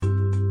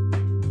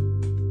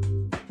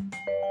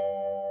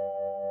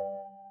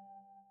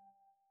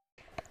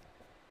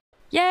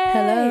Yay!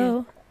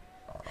 Hello.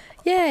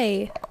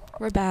 Yay.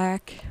 We're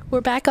back.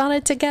 We're back on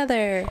it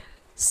together.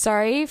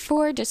 Sorry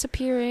for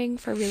disappearing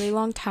for a really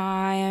long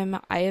time.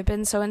 I have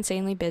been so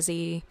insanely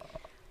busy.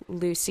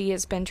 Lucy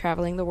has been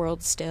traveling the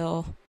world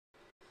still.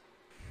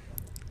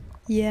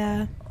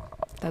 Yeah.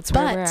 That's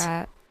where we're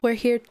at. We're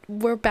here.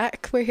 We're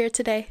back. We're here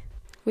today.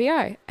 We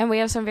are. And we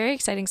have some very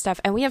exciting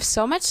stuff. And we have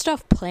so much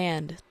stuff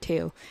planned,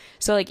 too.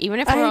 So, like, even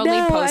if we're only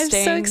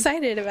posting... I'm so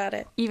excited about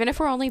it. Even if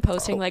we're only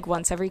posting, like,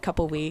 once every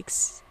couple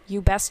weeks, you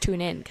best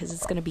tune in, because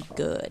it's going to be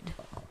good.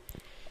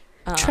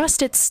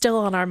 Trust it's still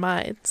on our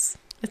minds.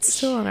 It's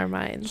still on our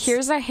minds.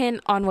 Here's a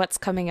hint on what's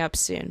coming up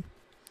soon.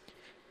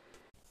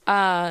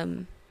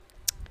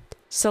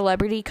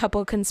 Celebrity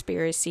couple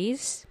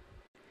conspiracies.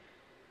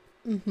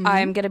 Mm-hmm.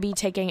 I'm going to be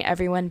taking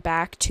everyone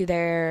back to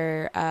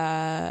their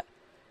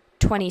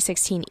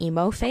 2016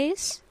 emo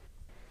phase.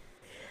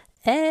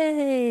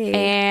 Hey.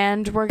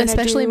 And we're going to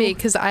especially me,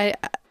 because I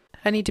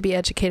need to be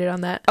educated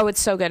on that. Oh,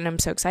 it's so good, and I'm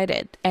so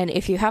excited. And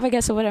if you have a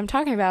guess of what I'm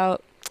talking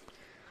about,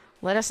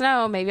 let us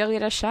know. Maybe I'll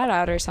get a shout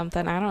out or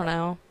something. I don't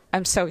know.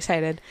 I'm so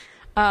excited.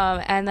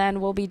 And then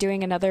we'll be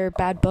doing another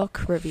bad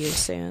book review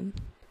soon.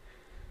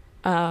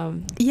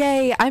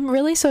 Yay. I'm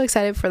really so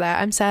excited for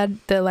that. I'm sad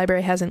the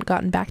library hasn't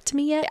gotten back to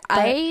me yet.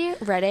 I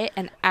read it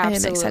and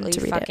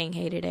absolutely fucking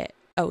hated it.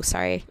 Oh,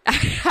 sorry.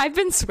 I've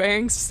been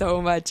swearing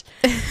so much.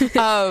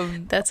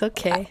 That's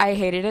okay. I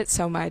hated it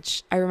so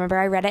much. I remember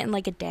I read it in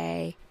like a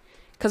day.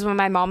 Because when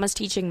my mom was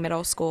teaching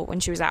middle school, when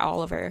she was at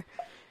Oliver,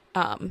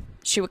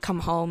 she would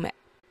come home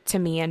to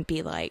me and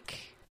be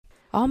like,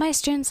 all my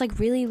students like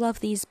really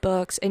love these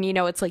books. And you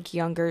know, it's like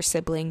younger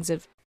siblings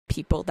of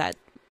people that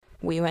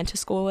we went to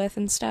school with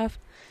and stuff.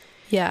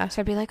 Yeah.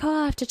 So I'd be like,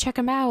 oh, I have to check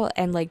them out.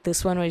 And like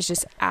this one was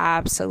just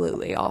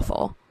absolutely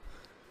awful.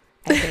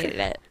 I hated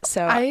it.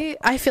 So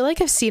I feel like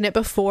I've seen it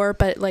before,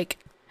 but like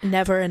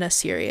never in a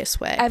serious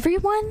way.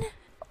 Everyone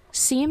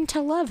seemed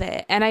to love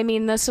it. And I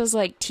mean, this was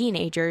like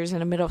teenagers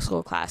in a middle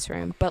school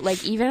classroom, but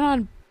like even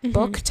on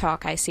Book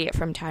Talk, I see it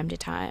from time to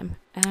time.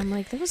 And I'm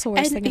like, that was the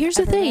worst thing I've here's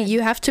the ever thing. read.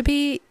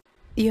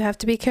 You have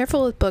to be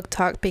careful with Book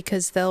Talk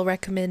because they'll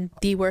recommend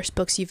the worst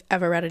books you've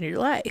ever read in your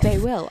life. They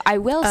will. I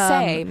will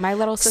say, my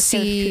little sister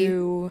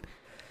who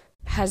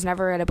has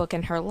never read a book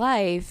in her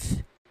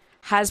life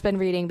has been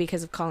reading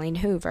because of Colleen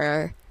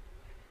Hoover.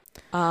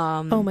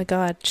 Oh my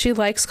God. She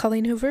likes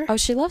Colleen Hoover? Oh,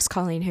 she loves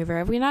Colleen Hoover.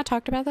 Have we not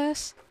talked about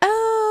this?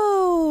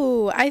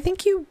 Oh, I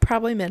think you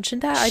probably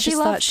mentioned that. I just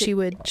thought she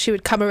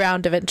would come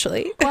around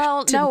eventually.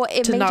 Well, no,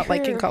 it to made not her,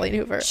 liking Colleen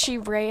Hoover.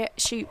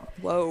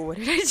 Whoa, what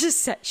did I just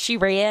say? She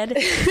read.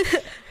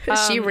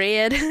 She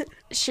read.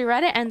 She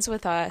read It Ends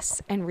With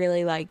Us and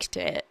really liked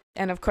it.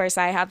 And of course,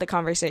 I had the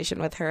conversation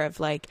with her of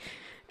like,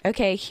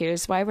 okay,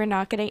 here's why we're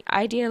not going to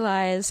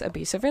idealize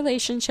abusive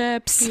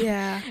relationships.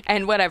 Yeah.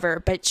 And whatever.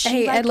 But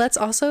and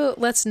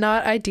let's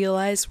not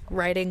idealize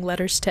writing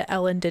letters to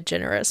Ellen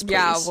DeGeneres, please.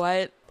 Yeah,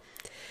 what?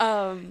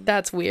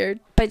 That's weird.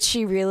 But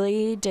she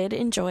really did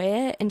enjoy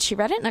it, and she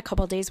read it in a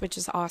couple days, which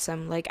is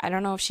awesome. Like, I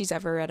don't know if she's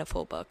ever read a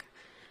full book,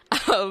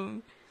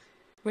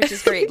 which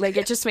is great. Like,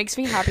 it just makes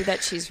me happy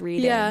that she's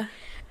reading. Yeah.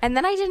 And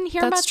then I didn't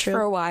hear much true.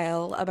 for a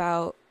while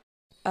about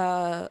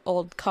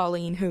old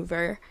Colleen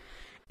Hoover.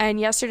 And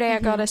yesterday I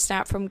got a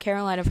snap from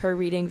Caroline of her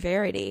reading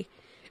Verity,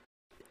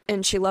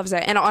 and she loves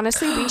it. And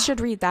honestly, we should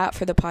read that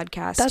for the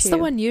podcast. That's too. the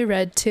one you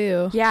read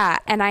too. Yeah,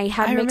 and I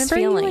had mixed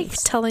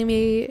feelings.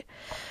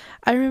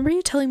 I remember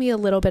you telling me a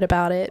little bit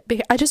about it.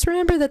 I just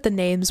remember that the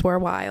names were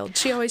wild.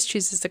 She always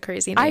chooses the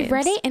crazy names. I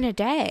read it in a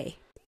day.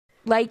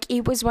 Like,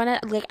 it was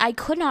I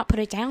could not put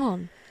it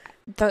down.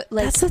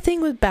 That's the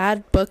thing with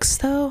bad books,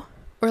 though.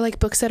 Or, like,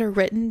 books that are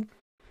written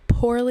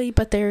poorly,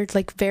 but they're,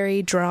 like,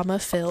 very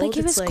drama-filled. Like,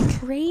 it was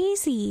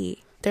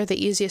crazy. They're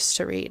the easiest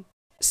to read.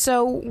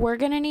 So, we're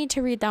going to need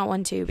to read that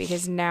one, too,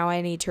 because now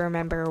I need to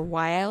remember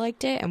why I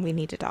liked it, and we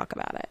need to talk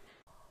about it.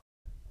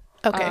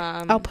 Okay.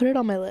 I'll put it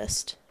on my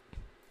list.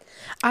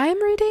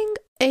 I'm reading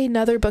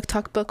another Book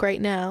Talk book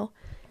right now.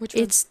 Which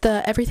one? It's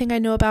the Everything I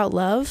Know About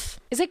Love.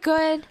 Is it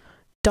good?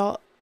 I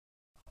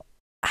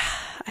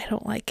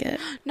don't like it.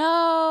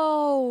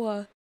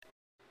 No.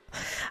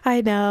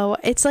 I know.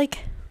 It's like,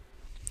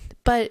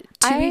 but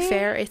to be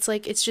fair, it's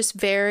like, it's just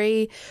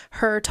very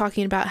her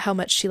talking about how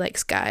much she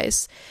likes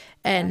guys.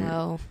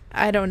 And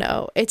I don't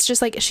know. It's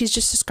just like, she's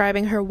just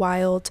describing her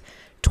wild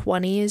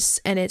 20s.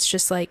 And it's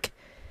just like,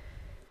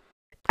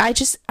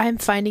 I'm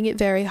finding it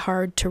very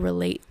hard to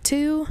relate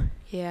to.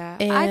 Yeah.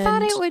 I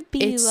thought it would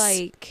be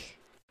like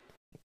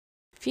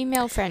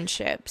female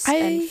friendships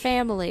and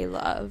family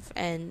love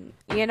and,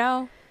 you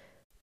know.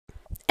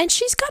 And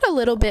she's got a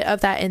little bit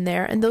of that in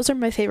there. And those are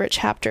my favorite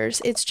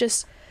chapters. It's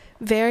just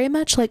very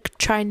much like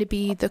trying to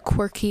be the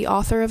quirky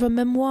author of a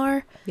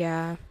memoir.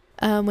 Yeah.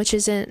 Which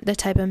isn't the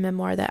type of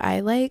memoir that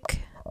I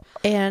like.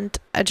 And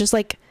I just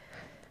like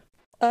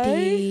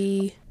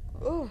Oh,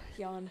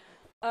 yawn.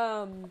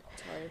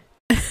 Sorry.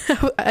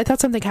 I thought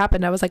something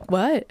happened. I was like,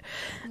 what?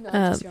 No, I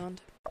just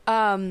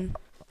yawned.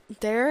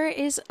 There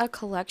is a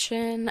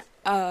collection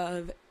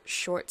of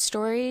short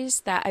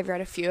stories that I've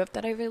read a few of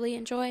that I really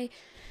enjoy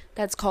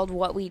that's called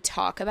What We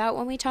Talk About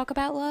When We Talk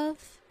About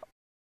Love.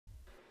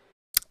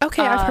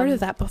 Okay, I've heard of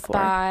that before.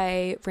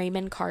 By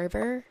Raymond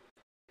Carver.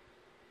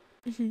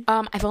 Mm-hmm.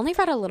 I've only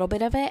read a little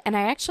bit of it, and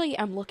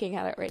I'm looking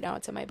at it right now.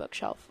 It's in my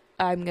bookshelf.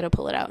 I'm going to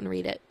pull it out and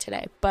read it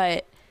today.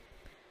 But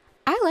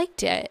I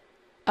liked it.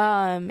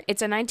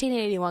 It's a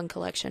 1981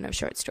 collection of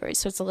short stories,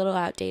 so it's a little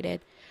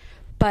outdated.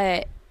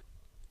 But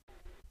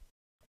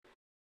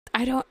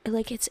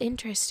it's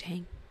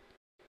interesting.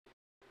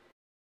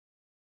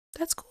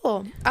 That's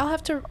cool. I'll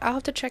have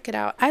to check it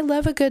out. I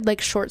love a good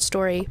like short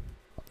story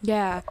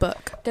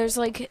book. There's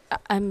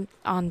I'm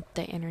on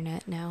the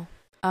internet now.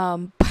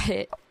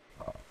 But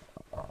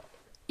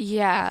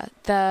yeah,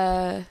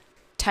 the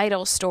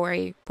title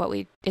story,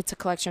 it's a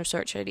collection of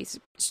short stories.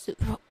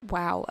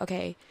 Wow,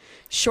 okay.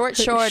 Short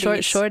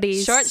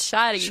shorties.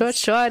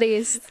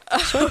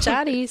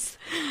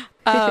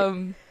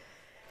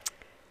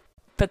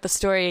 But the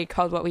story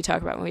called What We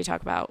Talk About When We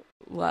Talk About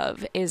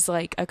Love is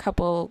like a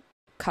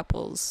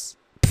couples.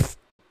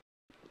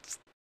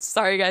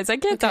 Sorry guys, I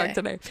can't talk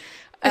today.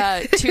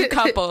 Two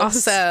couples.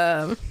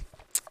 Awesome.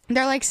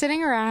 They're like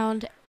sitting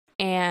around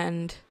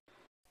and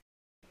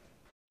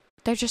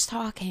they're just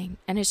talking,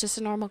 and it's just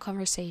a normal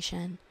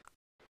conversation.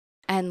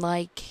 And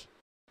like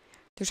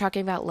they're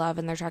talking about love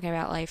and they're talking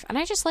about life, and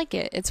I just like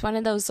it. It's one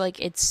of those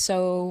it's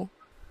so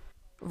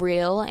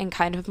real and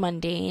kind of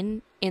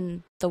mundane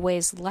in the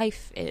ways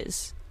life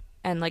is,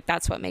 and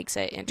that's what makes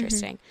it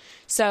interesting.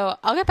 Mm-hmm. So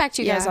I'll get back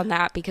to you guys on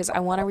that, because I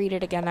want to read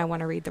it again. I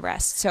want to read the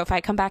rest. So if I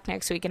come back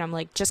next week and I'm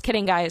like, just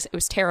kidding guys, it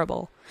was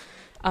terrible,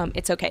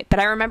 it's okay. But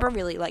I remember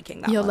really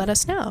liking that You'll one. let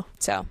us know.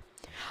 So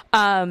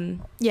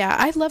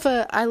I love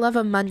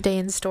a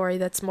mundane story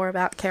that's more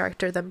about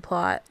character than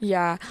plot.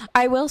 Yeah,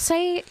 I will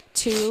say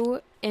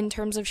too, in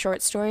terms of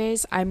short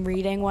stories, I'm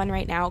reading one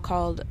right now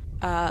called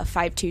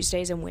 5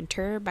 Tuesdays in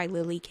Winter by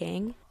Lily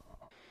King.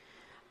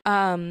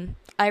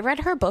 I read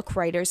her book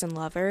Writers and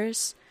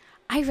Lovers.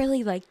 I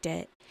really liked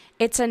it.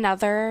 It's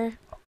another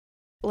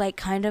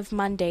kind of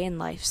mundane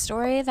life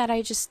story that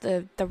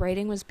the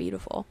writing was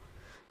beautiful.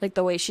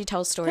 The way she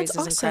tells stories is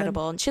awesome.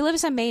 Incredible. And she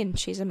lives in Maine.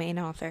 She's a Maine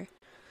author.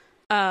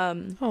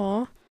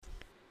 Aw.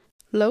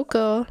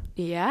 Local.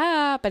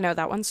 Yeah, but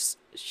no,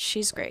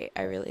 she's great.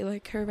 I really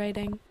like her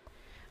writing.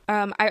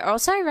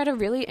 I read a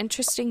really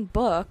interesting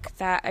book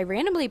that I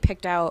randomly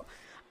picked out.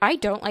 I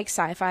don't like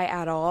sci-fi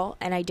at all,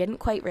 and I didn't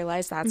quite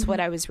realize that's what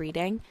I was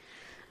reading.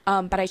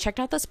 But I checked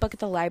out this book at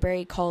the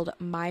library called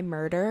My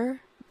Murder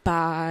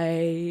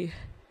by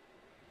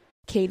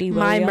Katie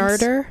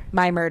Williams.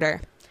 My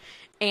Murder.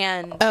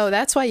 And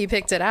that's why you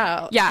picked it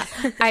out. Yeah.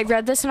 I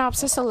read the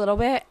synopsis a little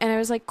bit, and I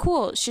was like,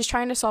 cool, she's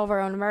trying to solve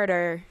her own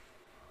murder.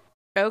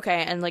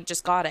 Okay, and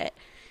just got it.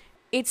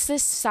 It's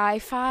this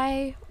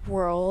sci-fi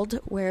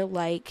world where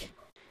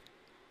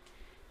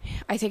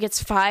I think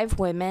it's 5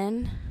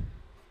 women.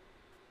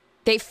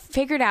 They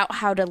figured out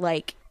how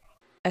to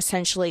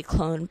essentially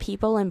clone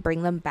people and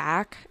bring them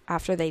back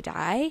after they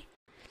die.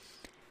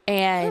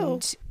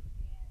 And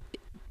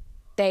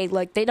they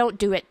don't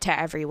do it to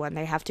everyone.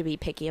 They have to be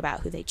picky about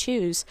who they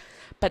choose.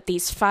 But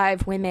these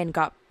 5 women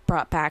got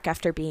brought back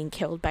after being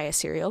killed by a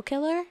serial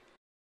killer.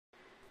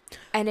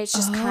 And it's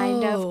just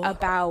kind of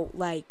about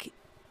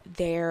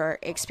their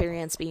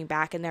experience being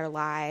back in their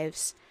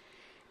lives.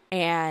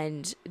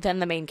 And then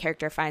the main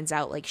character finds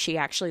out she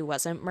actually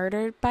wasn't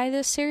murdered by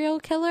this serial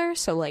killer,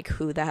 so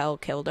who the hell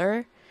killed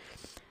her?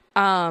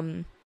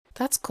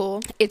 That's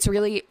cool. It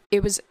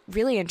was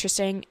really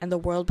interesting, and the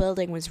world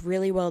building was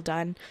really well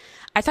done.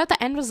 I thought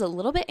the end was a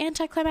little bit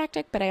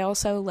anticlimactic, but I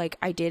also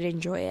I did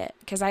enjoy it,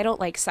 because I don't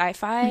like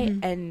sci-fi,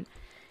 and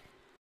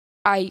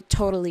I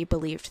totally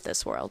believed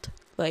this world.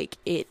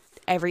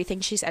 Everything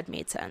she said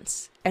made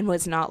sense and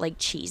was not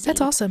cheesy. That's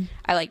awesome.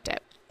 I liked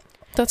it.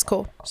 That's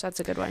cool. So that's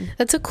a good one.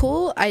 That's a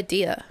cool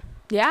idea.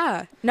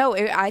 Yeah. No,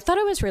 I thought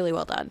it was really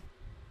well done.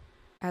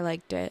 I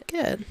liked it.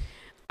 Good.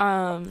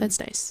 That's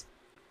nice.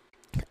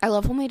 I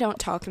love when we don't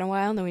talk in a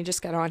while and then we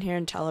just get on here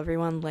and tell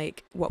everyone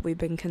what we've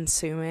been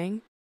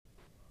consuming.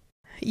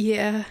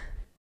 Yeah.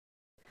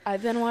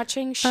 I've been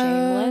watching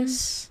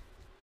Shameless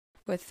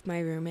with my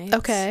roommates.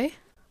 Okay.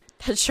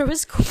 That show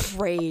is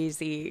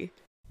crazy.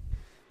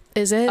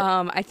 Is it?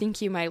 I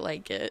think you might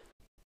like it.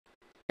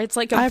 It's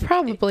I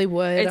probably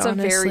would. It's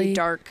honestly. a very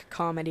dark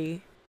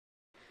comedy.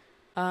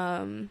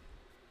 My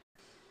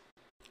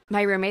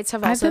roommates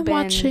have also been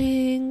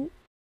watching.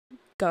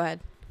 Go ahead.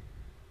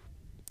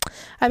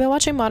 I've been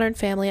watching Modern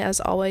Family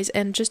as always,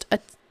 and just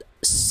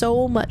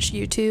so much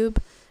YouTube.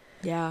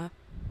 Yeah.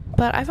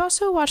 But I've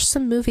also watched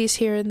some movies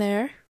here and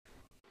there.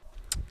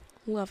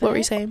 Love it. What were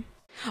you saying?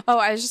 Oh,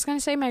 I was just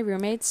gonna say my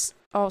roommates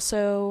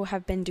also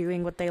have been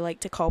doing what they like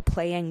to call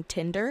playing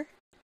Tinder.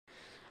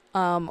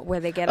 Where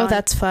they get on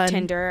that's fun.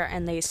 Tinder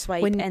and they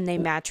swipe and they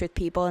match with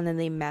people and then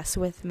they mess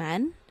with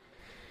men.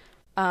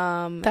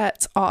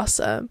 That's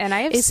awesome. And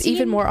it's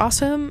even more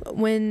awesome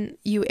when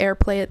you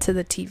airplay it to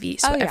the TV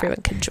so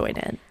everyone can join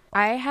in.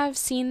 I have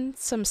seen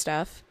some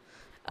stuff.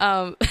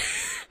 Some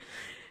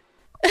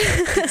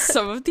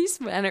of these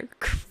men are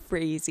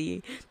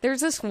crazy.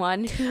 There's this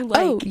one who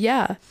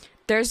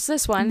There's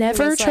this one.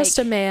 Never trust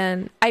a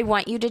man. I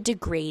want you to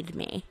degrade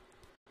me.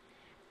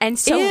 And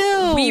so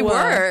Ew. we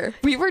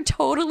were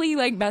totally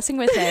like messing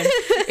with him.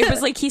 It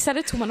was like, he said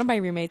it to one of my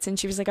roommates and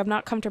she was like, I'm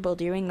not comfortable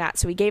doing that.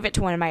 So we gave it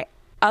to one of my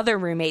other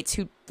roommates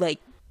who like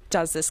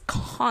does this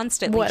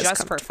constantly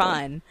just for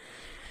fun.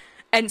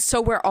 And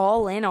so we're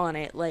all in on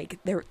it. Like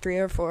there were 3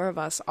 or 4 of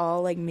us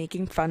all like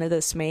making fun of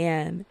this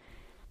man.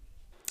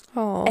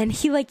 Oh. And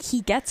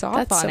he gets off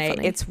That's on so it.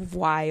 funny. It's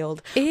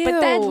wild. Ew,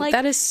 but then like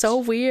that is so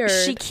weird.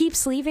 She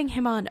keeps leaving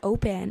him on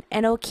open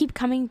and it'll keep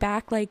coming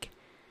back like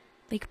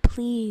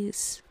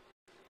please.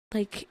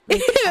 Like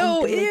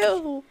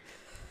ew.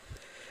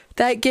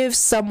 That gives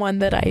someone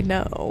that I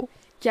know.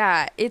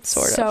 Yeah, it's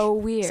so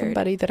weird.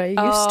 Somebody that I used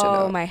to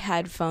know. Oh, my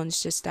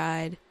headphones just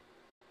died.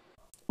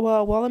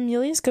 Well, while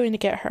Amelia's going to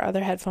get her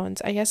other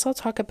headphones, I guess I'll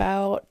talk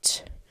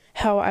about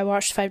how I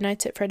watched Five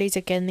Nights at Freddy's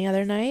again the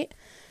other night.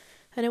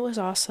 And it was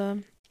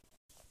awesome.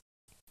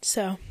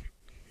 So,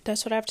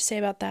 that's what I have to say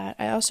about that.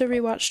 I also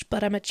rewatched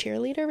But I'm a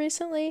Cheerleader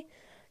recently.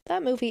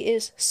 That movie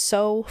is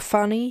so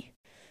funny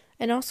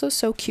and also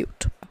so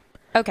cute.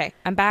 Okay,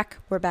 I'm back.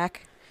 We're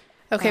back.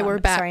 Okay, we're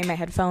back. Sorry, my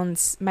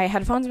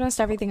headphones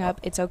messed everything up.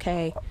 It's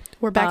okay.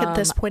 We're back at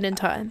this point in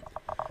time.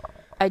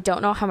 I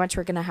don't know how much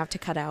we're going to have to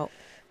cut out.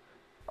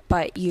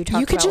 But you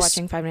talked about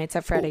watching Five Nights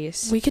at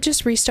Freddy's. We could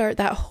just restart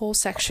that whole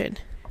section.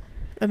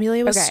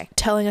 Amelia was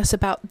telling us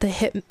about the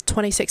hit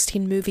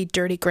 2016 movie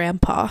Dirty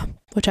Grandpa,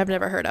 which I've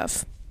never heard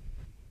of.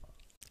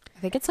 I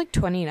think it's like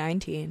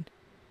 2019.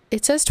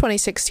 It says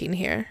 2016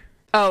 here.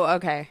 Oh,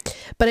 okay.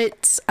 But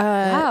it's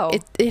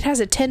it has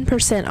a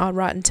 10% on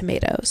Rotten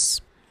Tomatoes.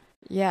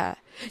 Yeah.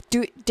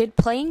 Did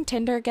Playing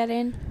Tinder get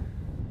in?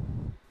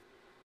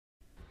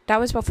 That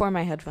was before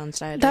my headphones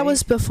died. That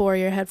was before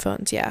your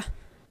headphones, yeah.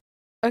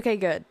 Okay,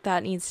 good.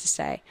 That needs to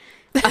stay.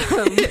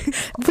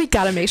 We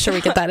gotta make sure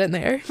we get that in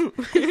there.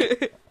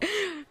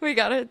 We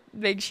gotta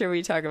make sure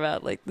we talk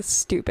about like the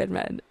stupid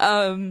men.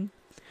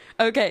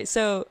 Okay,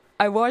 so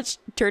I watched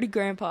Dirty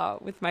Grandpa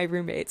with my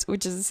roommates,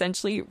 which is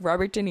essentially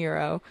Robert De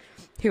Niro,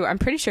 who I'm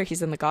pretty sure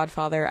he's in The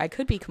Godfather. I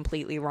could be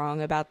completely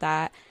wrong about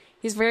that.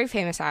 He's a very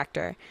famous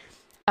actor.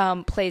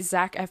 Plays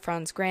Zac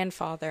Efron's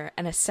grandfather,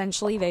 and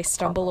essentially they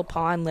stumble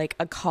upon like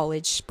a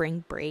college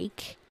spring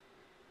break.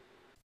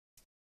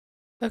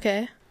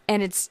 Okay.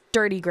 And it's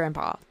Dirty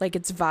Grandpa. Like,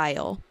 it's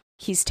vile.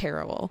 He's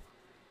terrible.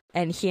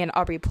 And he and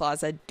Aubrey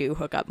Plaza do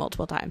hook up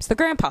multiple times. The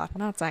grandpa,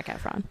 not Zac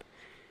Efron.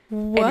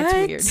 What?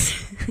 And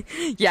it's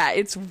weird. Yeah,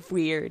 it's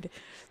weird.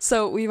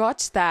 So we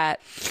watched that,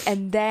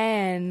 and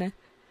then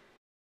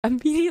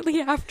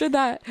immediately after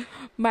that,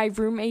 my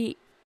roommate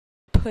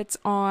puts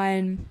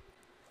on,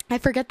 I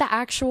forget the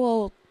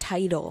actual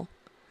title,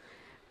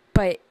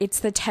 but it's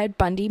the Ted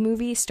Bundy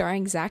movie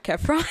starring Zac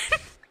Efron.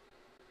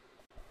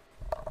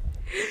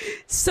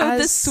 So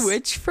the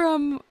switch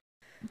from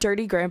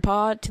Dirty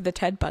Grandpa to the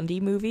Ted Bundy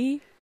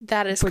movie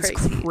that is was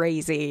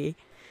crazy.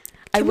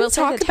 I will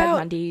say the Ted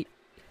Bundy.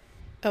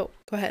 Oh,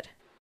 go ahead.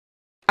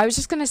 I was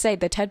just gonna say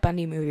the Ted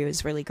Bundy movie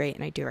was really great,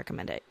 and I do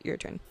recommend it. Your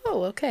turn.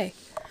 Oh, okay.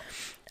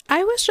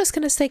 I was just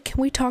gonna say, can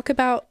we talk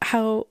about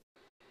how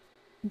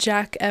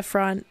Zac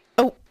Efron?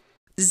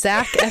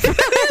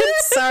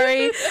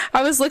 Sorry,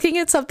 I was looking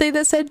at something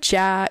that said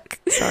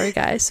Jack. Sorry,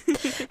 guys.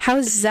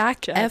 How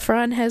Zac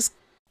Efron has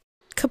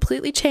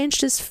completely changed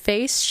his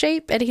face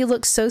shape and he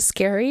looks so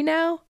scary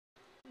now.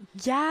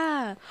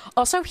 Yeah.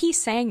 Also, he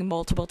sang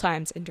multiple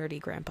times in Dirty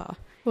Grandpa.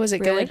 Was it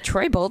good? Like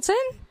Troy Bolton?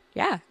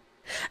 Yeah.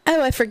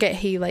 Oh, I forget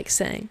he like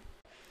sang.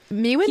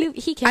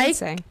 He can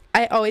sing.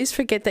 I always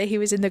forget that he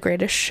was in The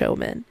Greatest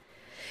Showman.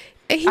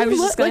 I was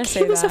just gonna say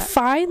he was a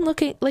fine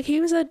looking, like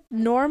he was a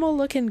normal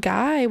looking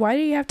guy. Why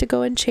do you have to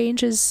go and change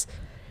his?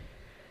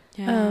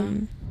 Yeah.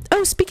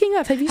 Oh, speaking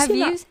of, have you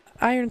seen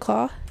Iron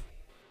Claw?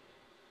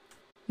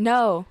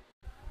 No.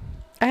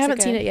 I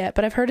haven't seen it yet,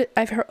 but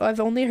I've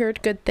only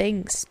heard good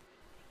things.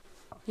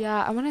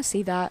 Yeah, I want to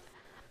see that.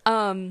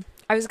 I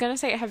was gonna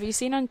say, have you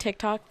seen on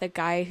TikTok the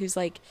guy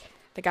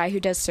who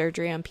does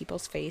surgery on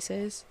people's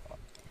faces?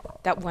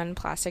 That one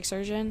plastic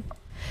surgeon?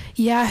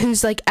 Yeah,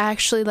 who's like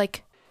actually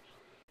like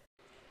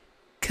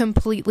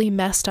completely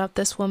messed up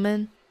this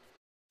woman.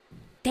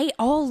 They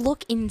all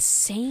look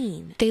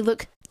insane. They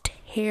look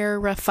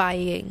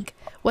terrifying.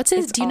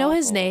 Do you know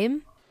his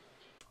name?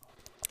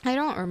 I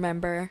don't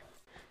remember.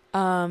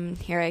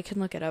 Here, I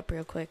can look it up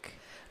real quick.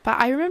 But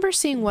I remember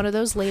seeing one of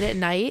those late at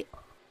night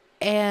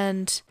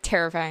and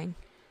terrifying.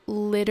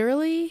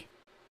 Literally,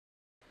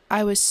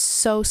 I was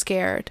so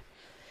scared.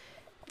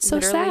 So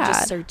literally sad.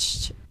 Just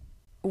searched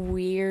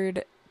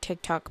weird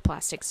TikTok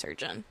plastic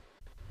surgeon.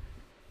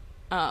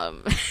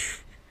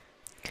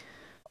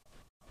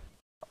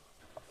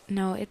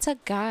 No, it's a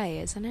guy,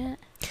 isn't it?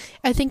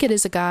 I think it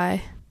is a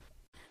guy.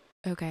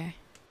 Okay.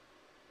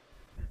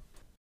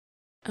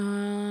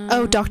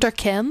 Dr.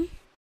 Kim?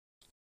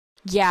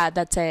 Yeah,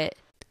 that's it.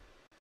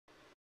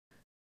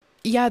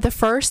 Yeah, the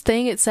first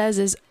thing it says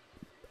is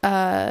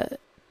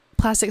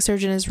plastic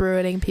surgeon is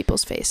ruining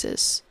people's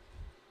faces.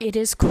 It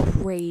is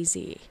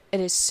crazy. It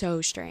is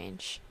so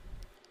strange.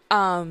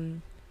 But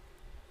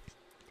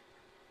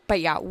But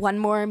yeah, one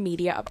more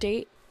media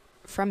update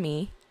from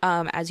me.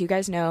 As you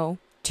guys know,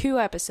 2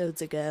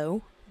 episodes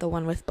ago, the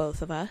one with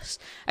both of us,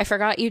 I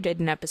forgot you did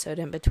an episode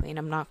in between.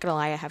 I'm not gonna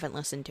lie, I haven't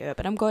listened to it,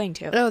 but I'm going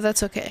to. Oh,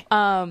 that's okay.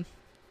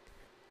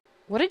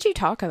 What did you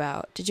talk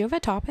about? Did you have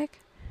a topic?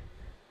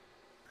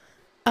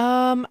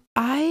 What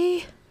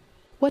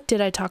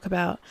did I talk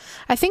about?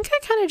 I think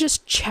I kind of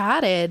just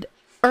chatted,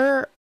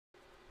 or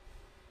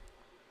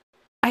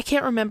I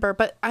can't remember,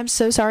 but I'm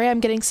so sorry. I'm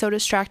getting so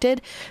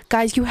distracted.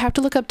 Guys, you have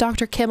to look up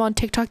Dr. Kim on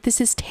TikTok. This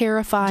is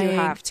terrifying. You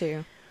have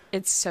to.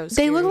 It's so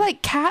scary. They look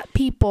like cat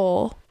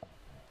people.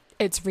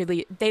 It's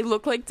really, they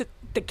look like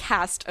the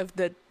cast of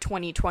the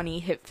 2020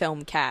 hit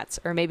film Cats,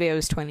 or maybe it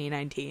was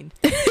 2019.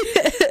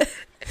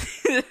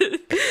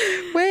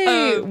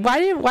 Wait,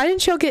 why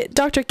didn't y'all get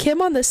Dr.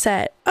 Kim on the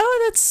set?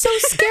 Oh, that's so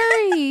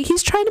scary.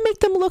 He's trying to make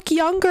them look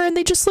younger and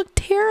they just look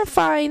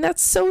terrifying.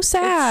 That's so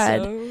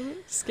sad. It's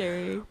so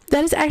scary.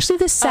 That is actually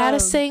the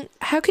saddest thing.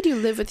 How could you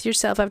live with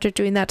yourself after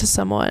doing that to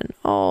someone?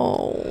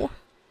 Oh.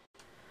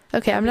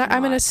 Okay, I'm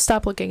going to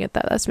stop looking at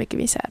that. That's making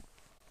me sad.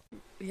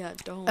 Yeah,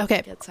 don't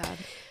get sad.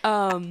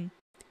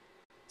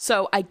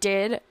 So I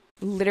did,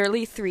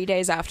 literally 3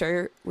 days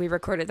after we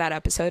recorded that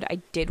episode,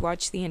 I did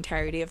watch the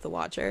entirety of The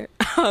Watcher.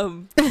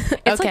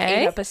 It's like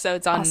 8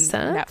 episodes on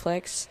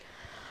Netflix.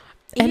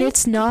 And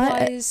it's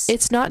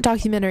not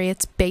documentary,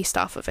 it's based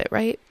off of it,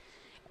 right?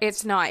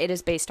 It's not. It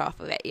is based off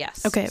of it,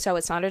 yes. Okay. So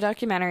it's not a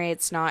documentary.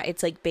 It's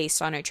like based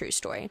on a true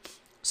story.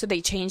 So they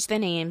changed the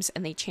names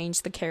and they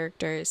changed the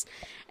characters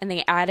and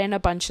they add in a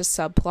bunch of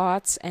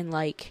subplots and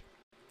like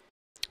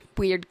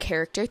weird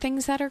character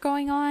things that are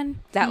going on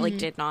that like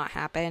did not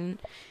happen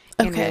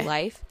in real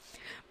life.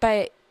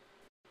 But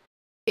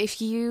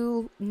if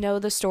you know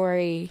the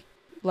story,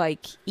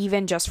 like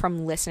even just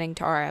from listening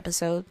to our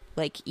episode,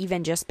 like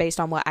even just based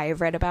on what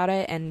I've read about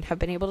it and have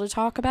been able to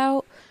talk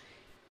about,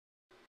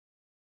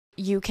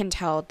 you can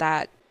tell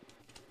that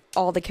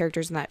all the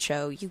characters in that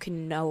show, you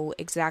can know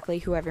exactly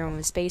who everyone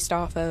was based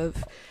off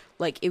of.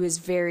 Like it was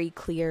very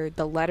clear.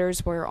 The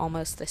letters were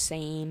almost the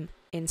same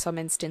in some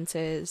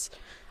instances.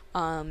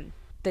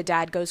 The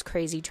dad goes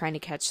crazy trying to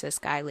catch this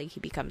guy, like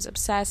he becomes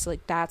obsessed,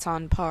 like that's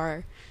on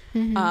par.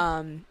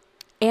 And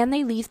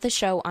they leave the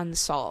show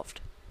unsolved,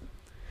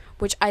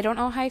 which I don't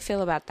know how I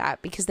feel about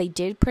that, because they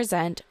did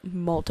present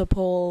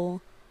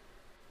multiple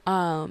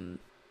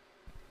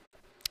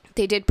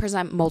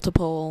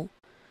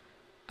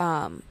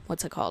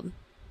what's it called,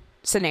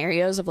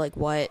 scenarios of like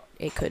what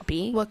it could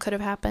be, what could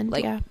have happened,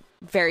 like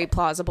very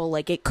plausible,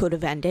 like it could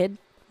have ended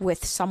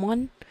with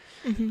someone,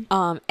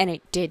 and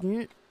it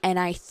didn't. And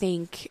I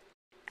think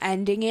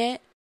ending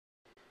it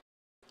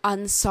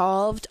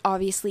unsolved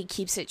obviously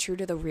keeps it true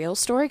to the real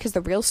story, because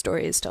the real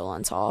story is still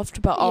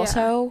unsolved, but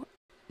also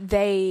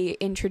they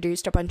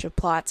introduced a bunch of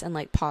plots and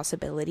like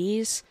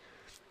possibilities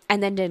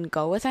and then didn't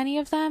go with any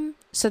of them.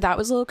 So that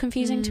was a little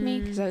confusing to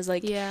me, because I was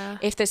like,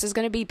 if this is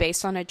going to be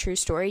based on a true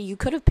story, you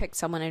could have picked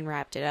someone and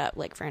wrapped it up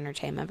like for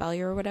entertainment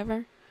value or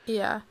whatever.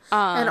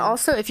 And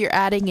also if you're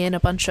adding in a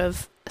bunch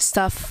of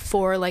stuff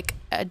for like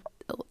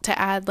to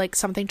add like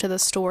something to the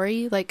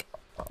story, like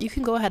you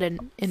can go ahead and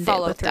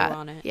follow with through that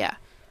on it.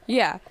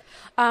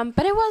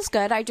 But it was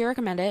good. I do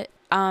recommend it.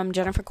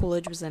 Jennifer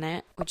Coolidge was in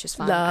it, which is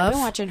fun. I've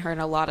been watching her in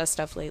a lot of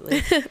stuff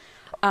lately.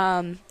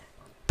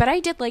 But I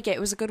did like it. It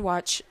was a good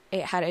watch.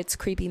 It had its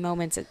creepy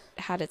moments. It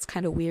had its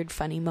kind of weird,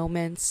 funny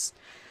moments.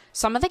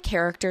 Some of the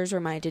characters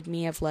reminded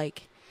me of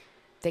like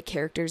the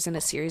characters in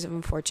A Series of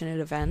Unfortunate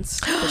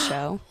Events, the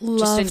show.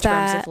 Just in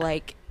terms of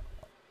like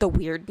the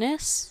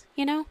weirdness,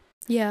 you know?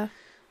 Yeah.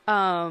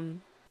 So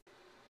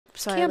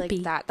I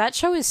like that. That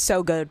show is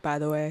so good, by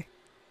the way.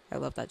 I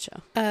love that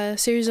show.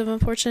 Series of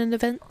Unfortunate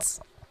Events.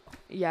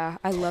 Yeah,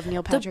 I love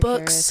Neil Patrick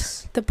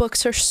Harris. The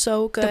books are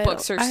so good. The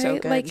books are so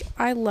good. Like,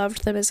 I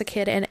loved them as a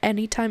kid, and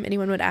anytime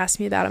anyone would ask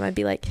me about them, I'd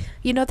be like,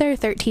 you know, there are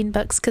 13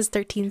 books because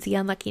 13 is the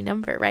unlucky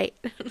number, right?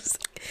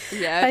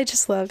 Yeah. I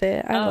just love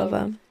it. I love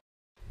them.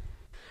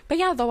 But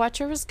yeah, The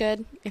Watcher was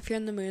good. If you're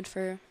in the mood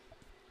for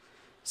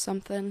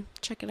something,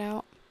 check it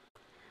out.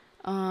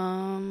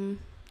 I'm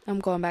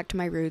going back to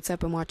my roots. I've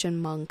been watching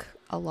Monk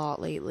a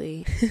lot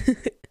lately.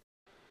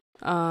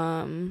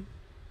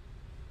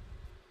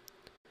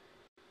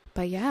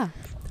 But yeah,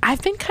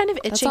 I've been kind of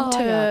itching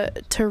to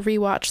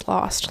rewatch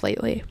Lost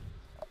lately.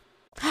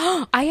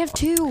 I have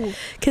too.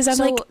 Because I'm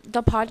like,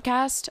 the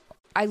podcast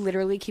I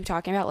literally keep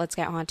talking about, Let's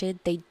Get Haunted.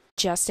 They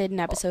just did an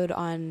episode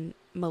on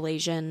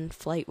Malaysian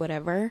flight,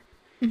 whatever.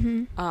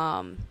 And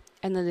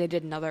then they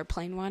did another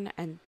plane one,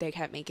 and they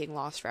kept making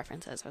Lost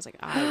references. I was like,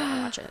 I want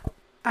to watch it.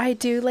 I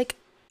do. Like,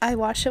 I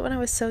watched it when I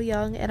was so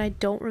young, and I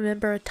don't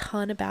remember a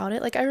ton about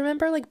it. Like, I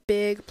remember like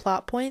big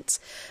plot points,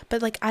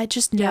 but like I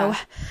just know,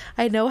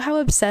 I know how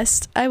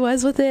obsessed I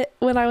was with it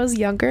when I was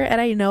younger, and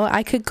I know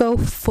I could go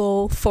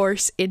full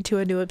force into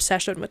a new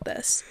obsession with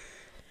this.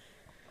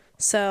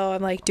 So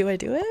I'm like, do I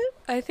do it?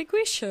 I think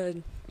we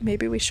should.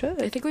 Maybe we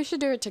should. I think we should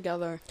do it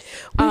together.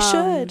 We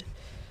should.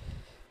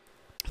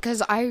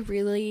 Because I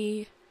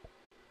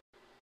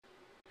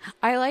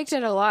liked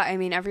it a lot. I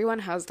mean, everyone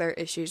has their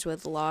issues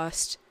with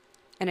Lost.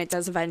 and it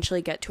does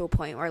eventually get to a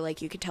point where, like,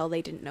 you could tell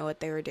they didn't know what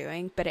they were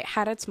doing, but it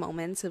had its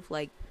moments of,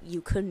 like, you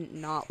couldn't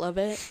not love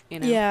it, you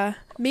know? Yeah.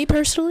 Me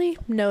personally,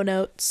 no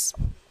notes.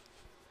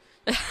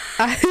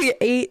 I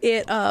ate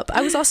it up.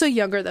 I was also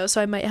younger, though,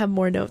 so I might have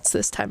more notes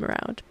this time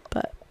around,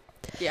 but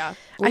yeah.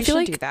 I feel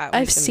like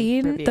I've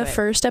seen the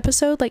first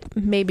episode, like,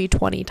 maybe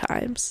 20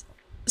 times.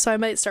 So I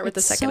might start with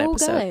the second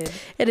episode. Good.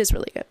 It is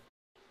really good.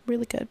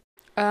 Really good.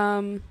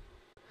 But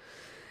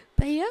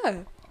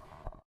yeah.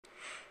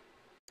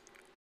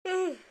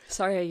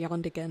 Sorry, I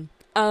yawned again.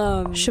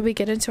 Should we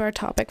get into our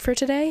topic for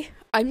today?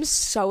 I'm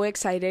so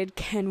excited.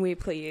 Can we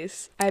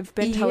please? I've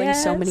been telling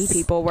so many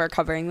people we're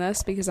covering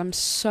this because I'm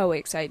so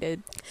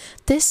excited.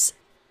 This,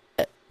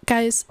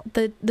 guys,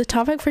 the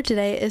topic for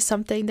today is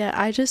something that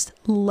I just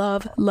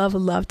love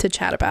to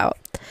chat about.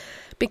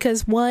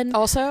 Because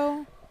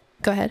Also,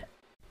 go ahead.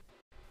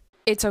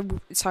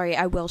 Sorry,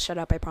 I will shut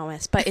up, I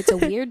promise. But it's a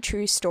weird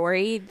true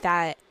story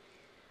that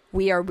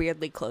we are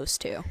weirdly close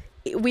to.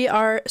 We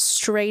are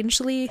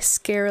strangely,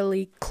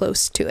 scarily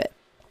close to it.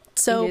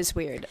 So it is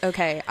weird.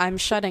 Okay, I'm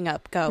shutting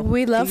up. Go.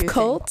 We love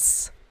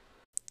cults.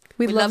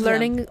 We love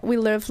learning. Them. We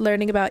love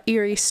learning about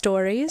eerie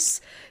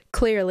stories.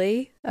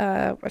 Clearly,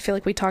 I feel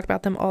like we talk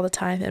about them all the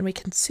time and we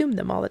consume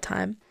them all the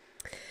time.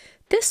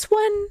 This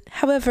one,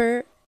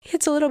 however,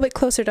 hits a little bit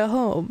closer to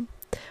home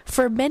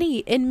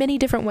in many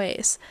different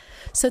ways.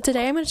 So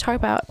today I'm going to talk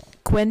about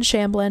Gwen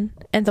Shamblin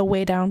and the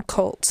Way Down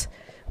cult,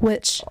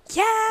 which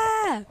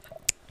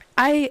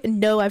I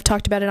know I've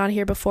talked about it on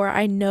here before.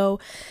 I know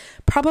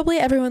probably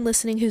everyone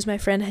listening who's my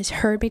friend has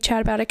heard me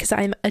chat about it because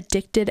I'm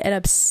addicted and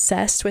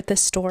obsessed with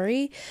this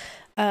story.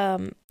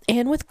 And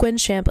with Gwen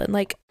Shamblin,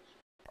 like,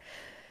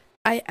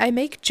 I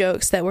make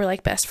jokes that we're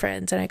like best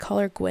friends and I call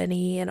her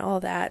Gwennie and all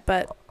that,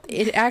 but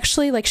it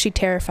actually, like, she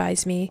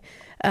terrifies me.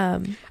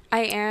 I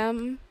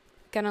am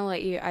gonna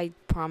let you, I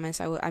promise,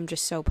 I'm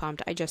just so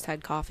pumped. I just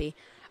had coffee.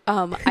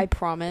 I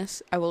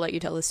promise I will let you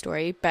tell the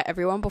story, but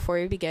everyone, before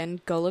we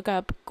begin, go look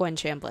up Gwen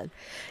Shamblin.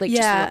 Just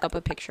look up a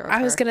picture of her.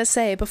 I was gonna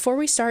say, before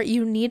we start,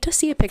 you need to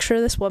see a picture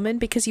of this woman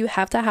because you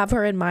have to have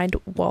her in mind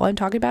while I'm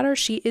talking about her.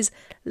 She is,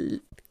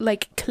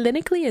 like,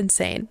 clinically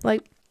insane.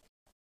 Like,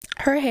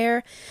 her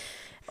hair,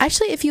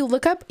 actually, if you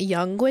look up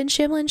young Gwen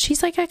Shamblin,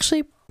 she's, like,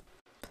 actually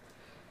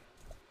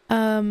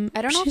I don't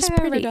know if I've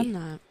ever done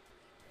that.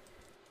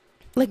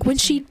 Like, when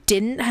she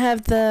didn't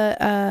have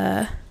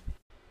the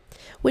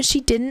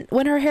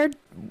when her hair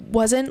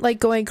wasn't, like,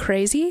 going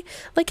crazy,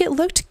 like, it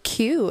looked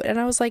cute, and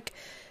I was like,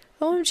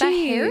 OMG. That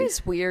hair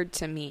is weird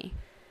to me.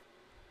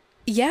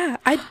 Yeah,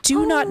 I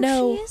do not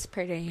know. She is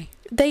pretty.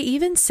 They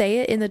even say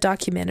it in the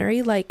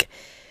documentary, like,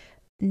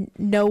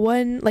 no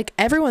one, like,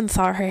 everyone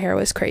thought her hair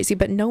was crazy,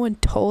 but no one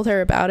told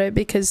her about it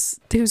because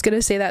who's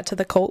gonna say that to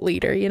the cult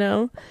leader, you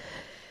know?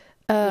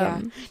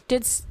 Yeah.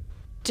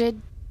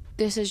 Did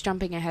this is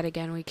jumping ahead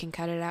again, we can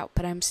cut it out,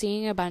 but I'm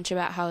seeing a bunch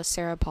about how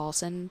Sarah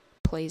Paulson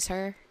plays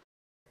her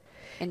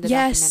in the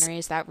documentary.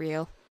 Is that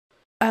real?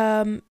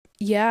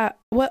 Yeah.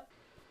 What?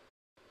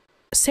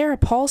 Sarah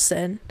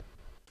Paulson?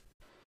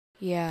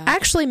 Yeah.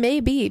 Actually,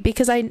 maybe,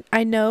 because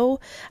I know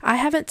I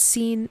haven't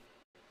seen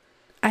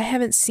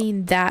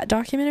that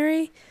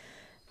documentary,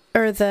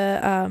 or there's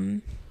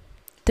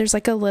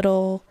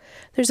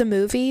a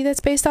movie that's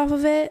based off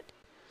of it,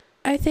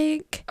 I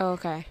think. Oh,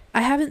 okay.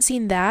 I haven't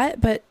seen that,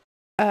 but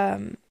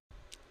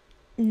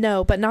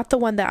no, but not the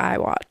one that I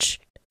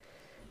watched.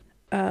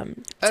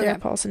 Sarah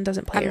Paulson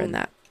doesn't play her in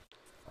that.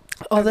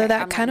 Although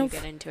that kind of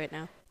get into it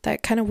now.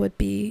 That kind of would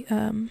be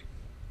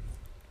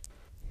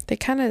they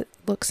kind of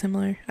look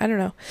similar. I don't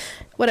know.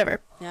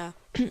 Whatever. Yeah.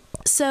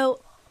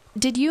 So,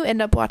 did you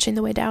end up watching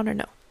The Way Down or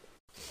no?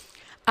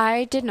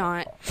 I did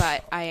not,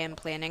 but I am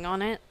planning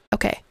on it.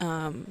 Okay.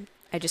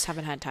 I just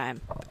haven't had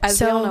time. As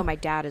we all know, my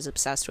dad is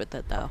obsessed with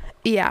it, though.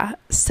 Yeah.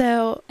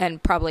 So,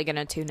 and probably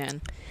gonna tune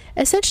in.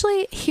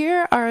 Essentially,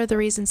 here are the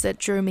reasons that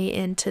drew me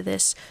into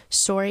this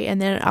story,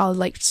 and then I'll,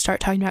 like,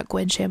 start talking about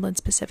Gwen Shamblin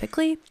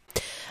specifically.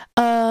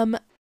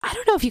 I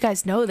don't know if you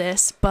guys know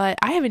this, but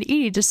I have an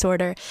eating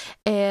disorder,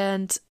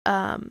 and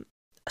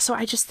so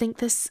I just think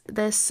this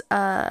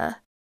I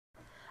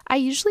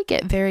usually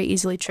get very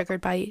easily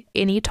triggered by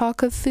any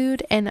talk of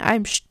food, and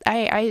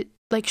I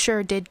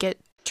sure did get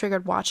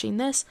triggered watching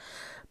this,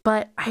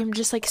 but I'm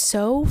just, like,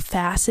 so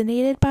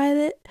fascinated by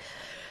it.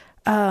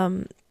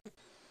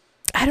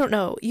 I don't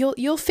know.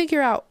 You'll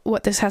figure out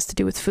what this has to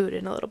do with food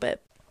in a little bit.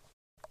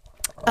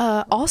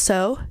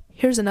 Also,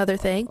 here's another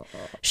thing.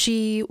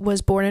 She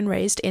was born and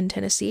raised in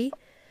Tennessee,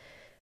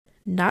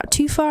 not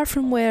too far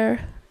from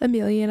where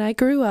Amelia and I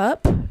grew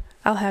up.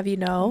 I'll have you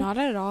know. Not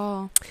at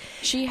all.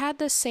 She had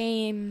the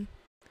same.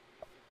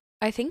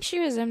 I think she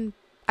was in.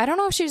 I don't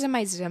know if she was in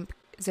my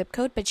zip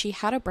code, but she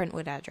had a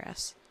Brentwood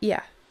address.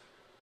 Yeah.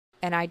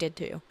 And I did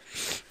too.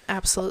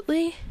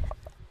 Absolutely.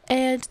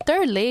 And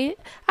thirdly,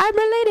 I'm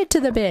related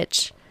to the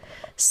bitch.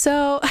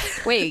 So.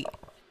 Wait.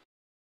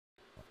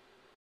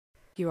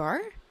 You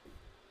are?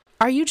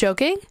 Are you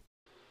joking?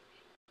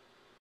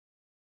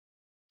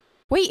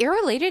 Wait, you're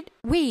related?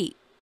 Wait.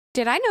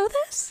 Did I know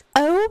this?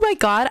 Oh my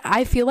God.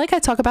 I feel like I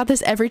talk about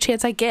this every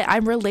chance I get.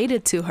 I'm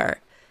related to her.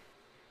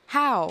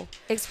 How?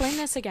 Explain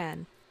this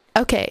again.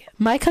 Okay,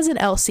 my cousin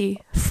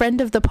Elsie, friend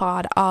of the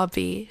pod,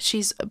 Avi.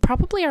 She's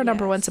probably our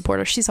number one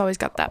supporter. She's always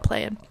got that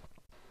plan.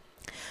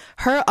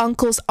 Her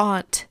uncle's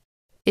aunt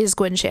is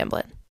Gwen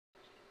Shamblin.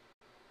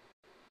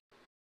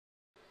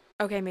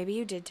 Okay, maybe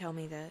you did tell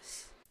me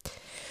this.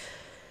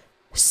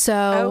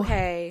 So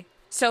okay,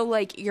 so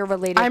like you're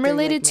related. I'm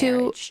related like,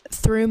 marriage.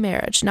 through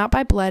marriage, not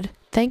by blood,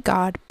 thank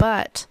God.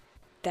 But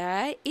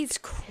that is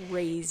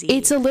crazy.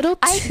 It's a little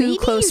too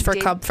close for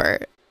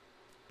comfort.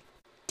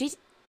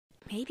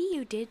 Maybe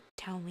you did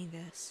tell me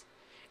this,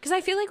 because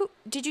I feel like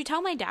did you tell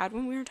my dad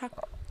when we were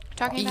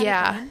talking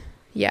about it?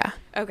 Yeah.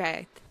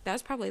 Okay, that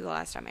was probably the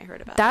last time I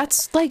heard about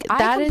That's it. like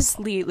I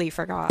completely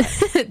forgot.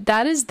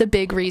 That is the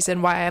big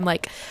reason why I'm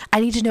like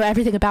I need to know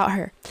everything about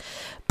her.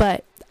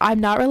 But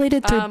I'm not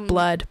related through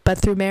blood, but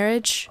through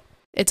marriage,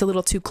 it's a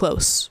little too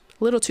close.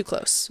 A little too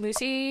close.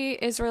 Lucy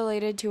is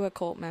related to a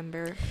cult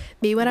member.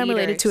 I'm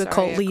related to a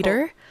cult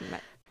leader.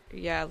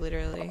 Yeah,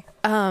 literally.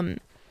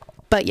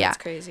 But yeah. That's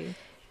crazy.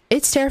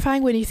 It's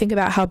terrifying when you think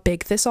about how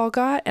big this all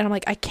got, and I'm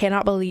like, I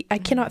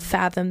cannot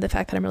fathom the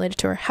fact that I'm related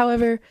to her.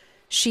 However,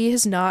 she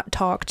has not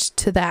talked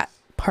to that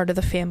part of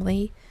the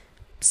family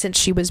since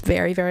she was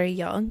very, very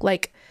young.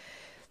 Like,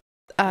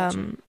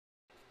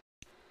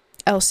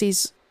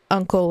 Elsie's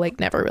uncle like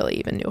never really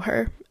even knew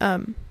her.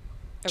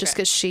 Just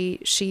because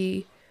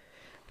she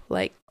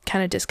like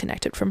kind of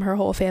disconnected from her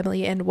whole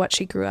family and what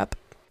she grew up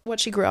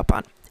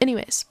on.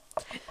 Anyways,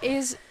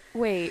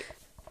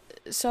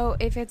 so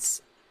if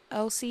it's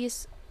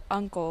Elsie's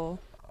uncle,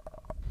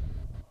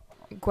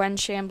 Gwen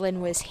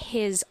Shamblin was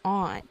his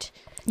aunt.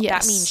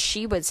 Yes. That means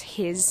she was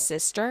his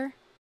sister?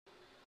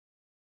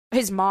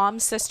 His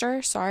mom's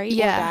sister, sorry, or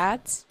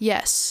dad's?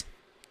 Yes.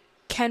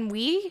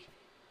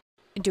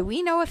 Do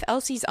we know if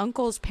Elsie's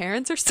uncle's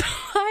parents are still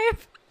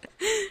alive?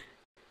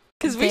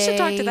 Because we should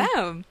talk to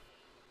them.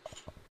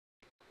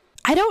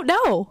 I don't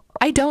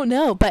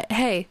know, but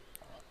hey,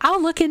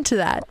 I'll look into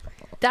that.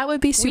 That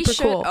would be super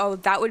cool. Oh,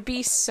 that would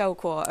be so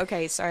cool.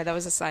 Okay, sorry, that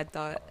was a side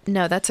thought.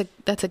 No, that's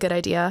a good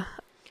idea.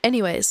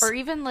 Anyways. Or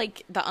even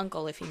like the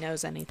uncle if he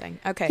knows anything.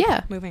 Okay,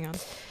 yeah. Moving on.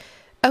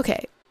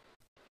 Okay.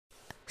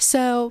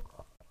 So,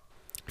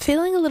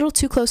 feeling a little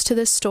too close to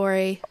this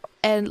story,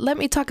 and let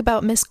me talk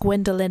about Miss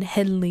Gwendolyn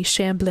Henley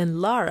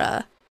Shamblin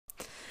Lara.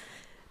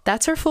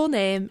 That's her full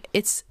name.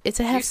 It's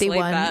a hefty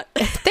one. That.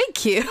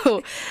 Thank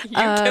you.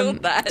 You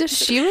killed that.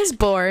 She was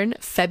born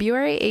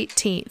February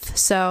 18th,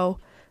 so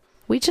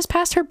we just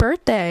passed her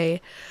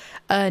birthday,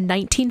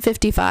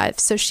 1955.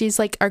 So she's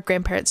like our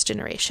grandparents'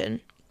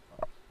 generation.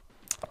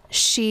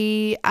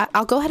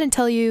 I'll go ahead and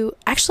tell you.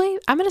 Actually,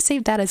 I'm going to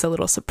save that as a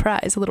little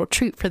surprise, a little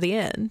treat for the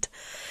end.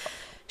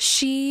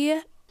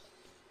 She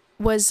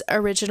was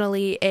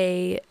originally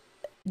a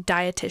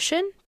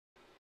dietitian.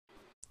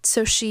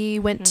 So she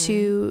went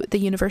to the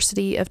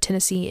University of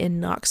Tennessee in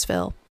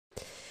Knoxville.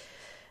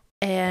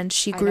 And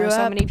she grew up. I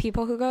know so many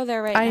people who go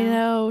there right now. I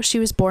know. She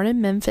was born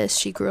in Memphis.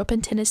 She grew up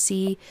in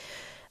Tennessee.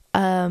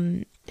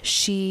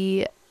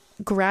 She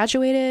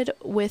graduated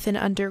with an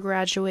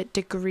undergraduate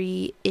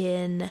degree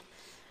in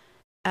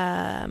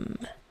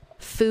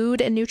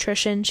food and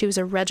nutrition. She was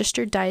a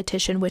registered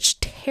dietitian, which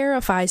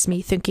terrifies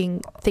me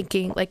thinking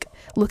like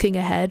looking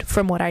ahead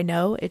from what I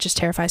know. It just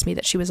terrifies me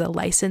that she was a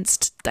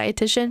licensed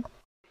dietitian.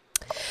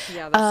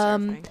 Yeah, that's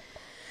terrifying.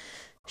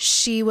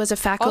 She was a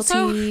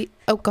faculty.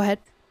 Oh, go ahead.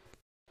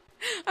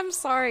 I'm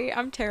sorry.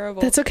 I'm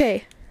terrible. That's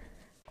okay.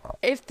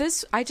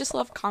 I just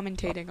love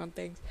commentating on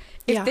things.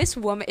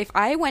 If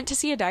I went to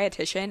see a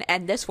dietitian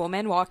and this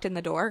woman walked in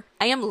the door,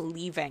 I am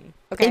leaving.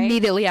 Okay,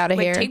 immediately out of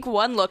here. Take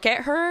one look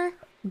at her,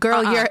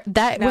 girl. With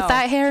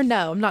that hair.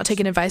 No, I'm not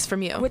taking advice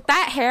from you. With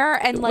that hair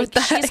and like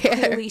she's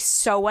clearly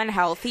so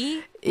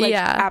unhealthy. Like,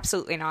 yeah,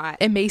 absolutely not.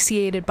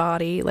 Emaciated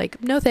body.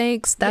 Like, no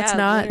thanks. That's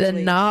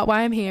not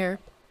why I'm here.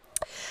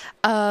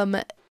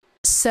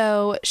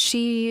 So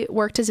she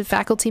worked as a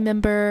faculty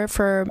member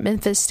for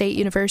Memphis State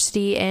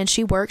University, and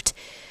she worked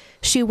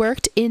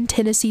in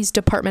Tennessee's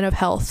Department of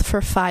Health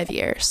for 5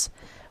 years,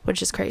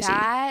 which is crazy.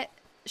 That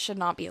should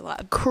not be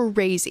allowed.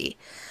 Crazy.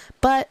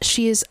 But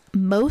she is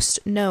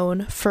most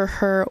known for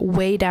her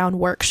Way Down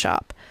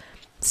workshop.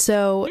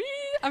 So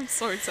I'm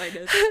so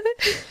excited.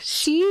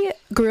 She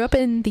grew up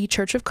in the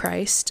Church of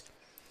Christ,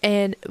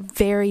 and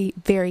very,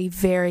 very,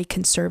 very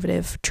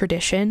conservative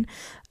tradition.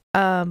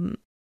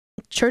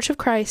 Church of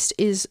Christ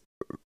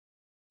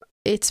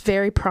it's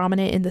very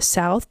prominent in the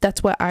South.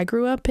 That's what I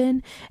grew up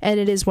in,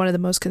 and it is one of the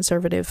most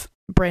conservative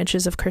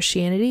branches of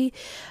Christianity.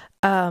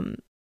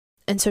 And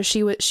so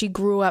she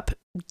grew up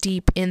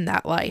deep in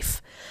that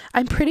life.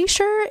 I'm pretty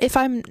sure, if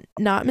I'm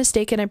not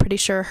mistaken, I'm pretty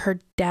sure her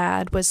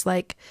dad was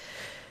like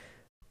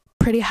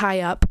pretty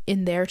high up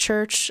in their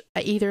church,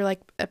 either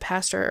like a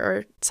pastor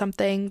or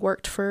something,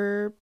 worked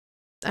for,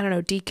 I don't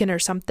know, deacon or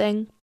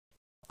something.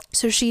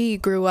 So she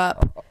grew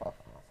up.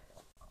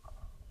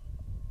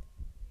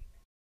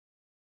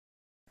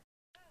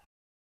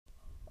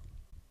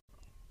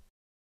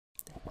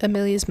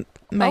 Amelia's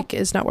mic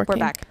is not working. We're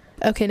back.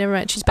 Okay, never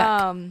mind. She's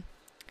back.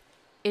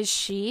 Is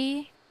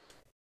she...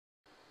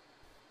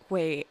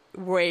 Wait.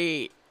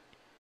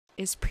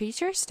 Is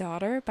Preacher's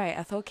Daughter by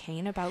Ethel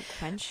Cain about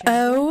Gwen Shamblin?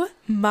 Oh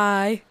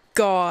my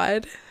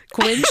god.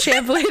 Gwen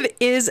Shamblin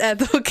is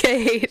Ethel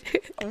Cain.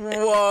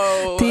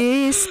 Whoa.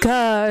 These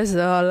scars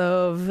all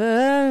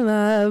over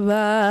my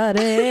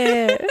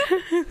body.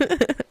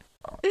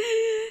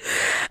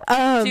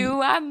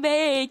 Do I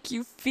make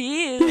you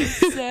feel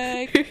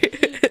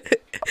sick?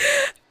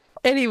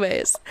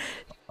 Anyways,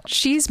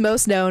 she's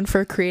most known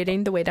for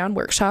creating the Way Down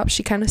Workshop.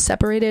 She kind of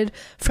separated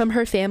from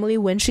her family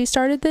when she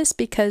started this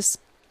because,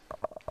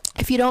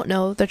 if you don't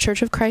know, the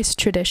Church of Christ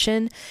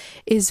tradition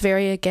is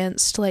very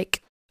against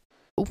like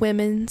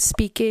women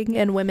speaking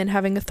and women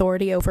having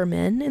authority over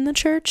men in the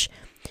church.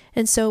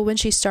 And so when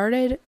she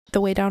started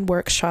the Way Down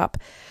Workshop,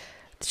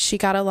 she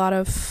got a lot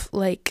of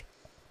like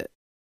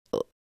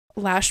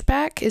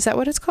lashback. Is that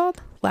what it's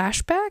called?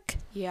 Lashback?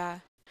 Yeah.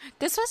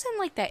 This was in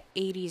like the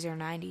 80s or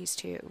 90s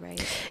too,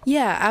 right?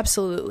 Yeah,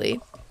 absolutely.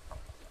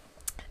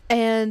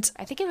 And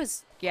I think it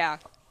was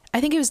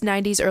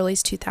 90s,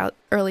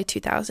 early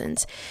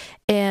 2000s.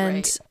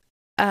 And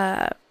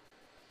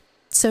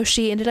so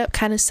she ended up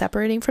kind of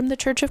separating from the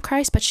Church of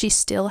Christ, but she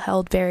still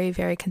held very,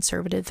 very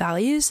conservative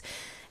values.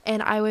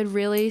 And I would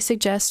really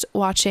suggest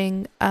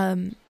watching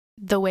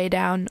The Way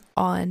Down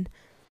on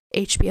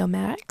HBO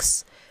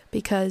Max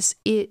because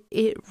it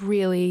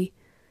really...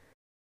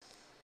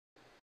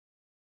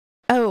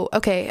 Oh,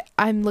 okay.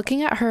 I'm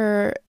looking at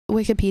her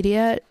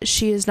Wikipedia.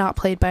 She is not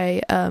played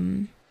by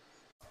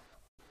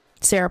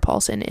Sarah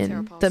Paulson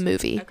in the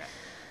movie. Okay.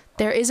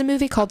 There is a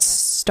movie called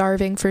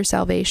Starving for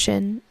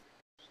Salvation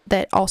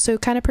that also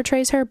kind of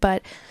portrays her,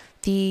 but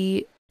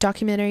the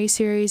documentary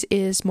series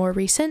is more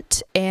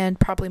recent and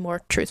probably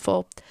more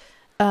truthful.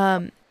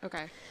 Okay.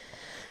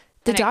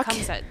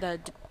 The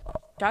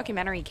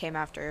documentary came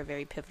after a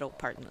very pivotal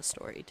part in the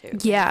story too.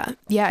 Yeah,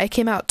 it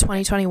came out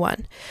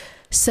 2021.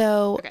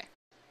 So okay.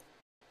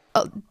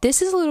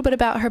 This is a little bit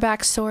about her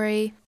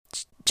backstory.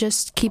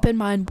 Just keep in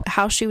mind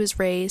how she was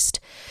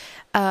raised.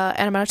 And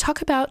I'm going to talk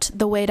about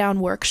the Way Down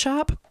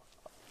Workshop,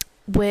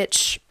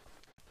 which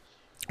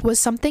was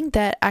something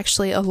that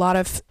actually a lot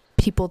of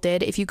people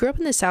did. If you grew up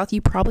in the South, you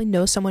probably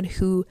know someone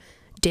who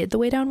did the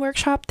Way Down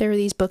Workshop. There were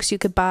these books you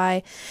could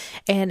buy,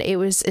 and it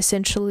was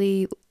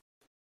essentially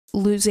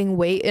losing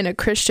weight in a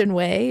Christian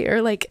way,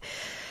 or like...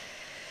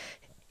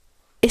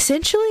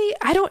 Essentially,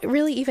 I don't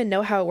really even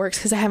know how it works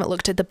because I haven't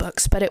looked at the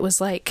books, but it was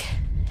like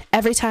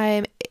every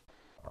time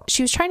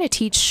she was trying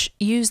to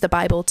use the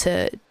Bible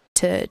to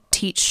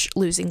teach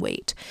losing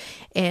weight.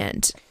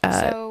 And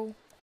so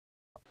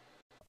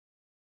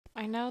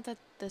I know that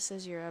this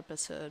is your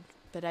episode,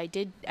 but I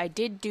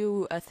did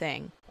do a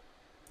thing.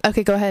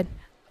 Okay, go ahead.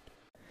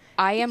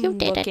 I am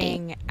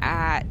looking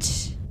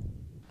at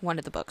one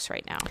of the books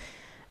right now.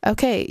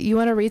 Okay, you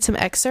want to read some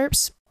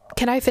excerpts?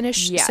 Can I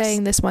finish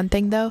saying this one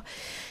thing though?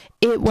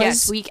 It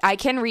was... Yes, I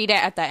can read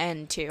it at the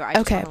end, too. I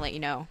just want to let you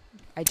know.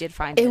 I did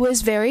find it. It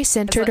was very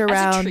centered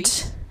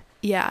around...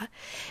 Yeah.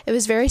 It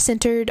was very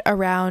centered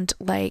around,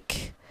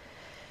 like,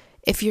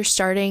 if you're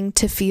starting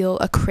to feel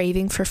a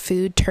craving for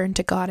food, turn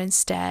to God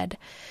instead.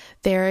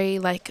 Very,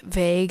 like,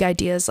 vague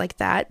ideas like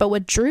that. But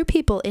what drew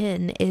people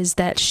in is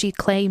that she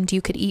claimed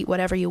you could eat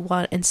whatever you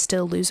want and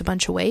still lose a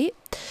bunch of weight,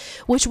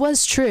 which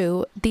was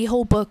true. The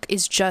whole book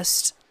is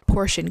just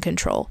portion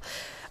control.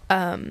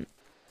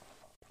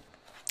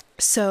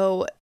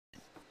 So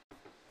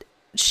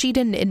she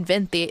didn't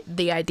invent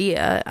the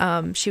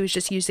idea. She was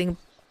just using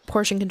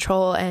portion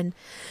control and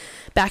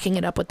backing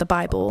it up with the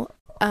Bible.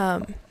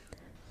 I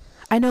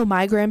know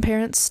my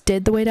grandparents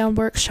did the Way Down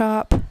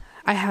Workshop.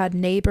 I had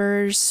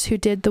neighbors who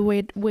did the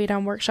Way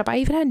Down Workshop. I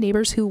even had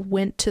neighbors who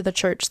went to the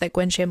church that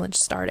Gwen Shamblin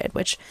started,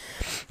 which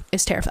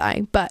is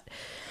terrifying. But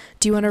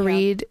do you want to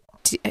read?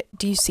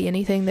 Do you see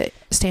anything that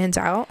stands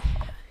out?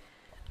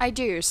 I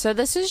do. So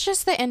this is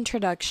just the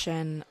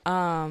introduction.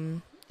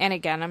 And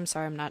again, I'm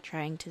sorry, I'm not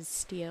trying to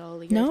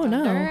steal your thunder.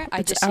 No,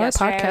 it's our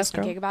podcast, I was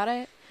thinking about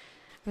it.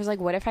 I was like,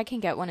 what if I can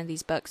get one of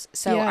these books?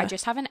 So I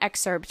just have an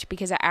excerpt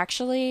because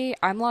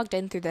I'm logged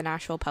in through the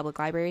Nashville Public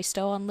Library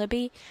still on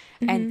Libby,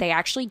 and they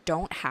actually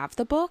don't have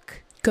the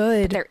book.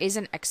 Good. There is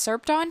an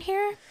excerpt on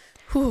here.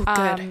 Ooh,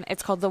 good.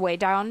 It's called The Way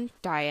Down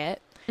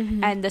Diet,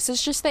 and this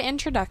is just the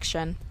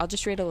introduction. I'll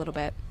just read a little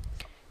bit.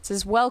 It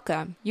says,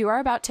 welcome. You are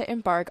about to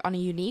embark on a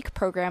unique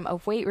program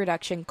of weight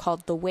reduction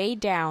called The Way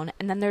Down.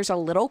 And then there's a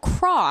little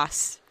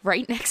cross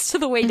right next to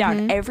The Way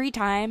Down. Every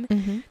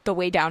time The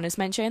Way Down is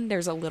mentioned,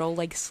 there's a little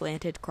like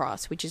slanted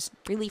cross, which is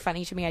really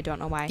funny to me. I don't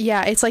know why.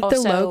 Yeah, it's like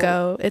also, the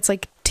logo. It's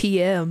like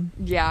TM.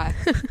 Yeah.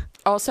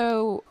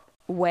 Also,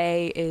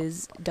 Way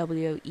is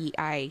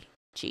WEIGH.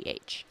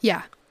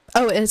 Yeah.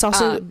 Oh, and it's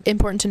also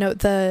important to note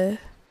the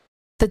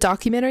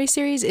documentary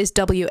series is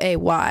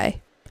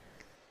WAY.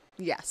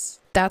 Yes.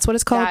 That's what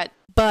it's called. That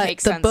but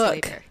makes the sense book,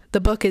 later. The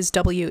book is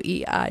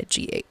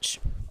WEIGH.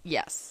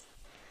 Yes.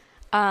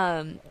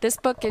 This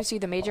book gives you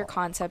the major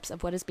concepts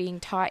of what is being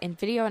taught in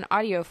video and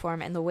audio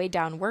form in the Way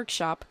Down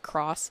Workshop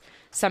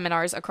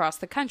seminars across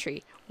the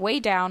country. Way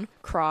Down,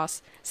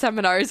 Cross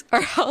seminars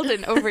are held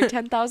in over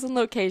 10,000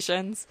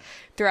 locations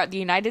throughout the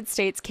United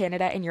States,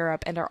 Canada, and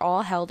Europe, and are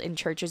all held in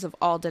churches of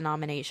all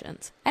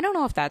denominations. I don't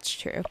know if that's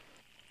true.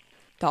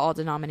 The all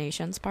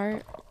denominations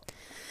part.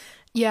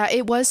 Yeah,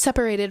 it was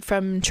separated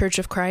from Church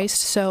of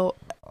Christ, so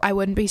I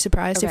wouldn't be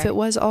surprised if it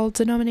was all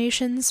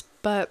denominations,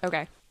 but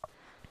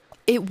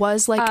it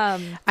was like,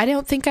 I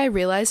don't think I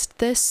realized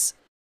this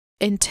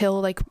until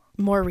like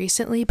more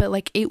recently, but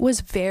like it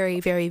was very,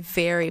 very,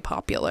 very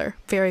popular,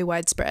 very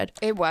widespread.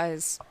 It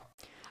was.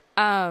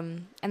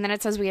 And then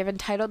it says, we have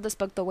entitled this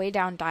book The Way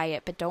Down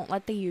Diet, but don't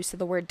let the use of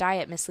the word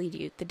diet mislead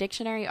you. The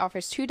dictionary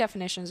offers two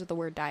definitions of the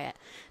word diet.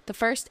 The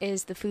first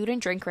is the food and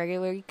drink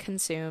regularly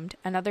consumed.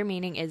 Another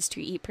meaning is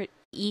to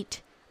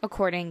eat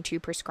according to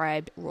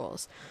prescribed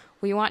rules.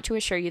 We want to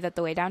assure you that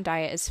the Way Down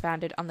Diet is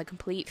founded on the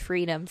complete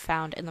freedom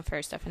found in the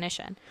first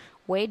definition.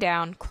 Way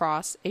Down,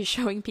 Cross, is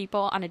showing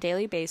people on a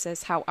daily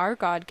basis how our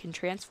God can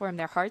transform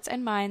their hearts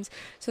and minds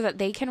so that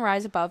they can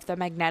rise above the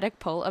magnetic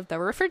pull of the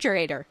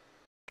refrigerator!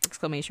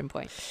 Exclamation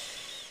point.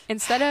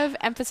 Instead of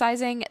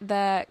emphasizing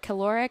the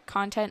caloric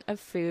content of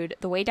food,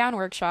 the Way Down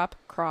workshop,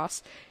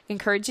 Cross,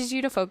 encourages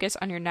you to focus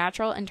on your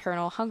natural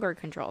internal hunger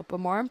control, but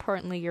more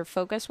importantly, your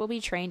focus will be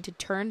trained to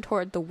turn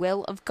toward the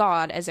will of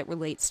God as it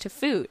relates to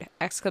food!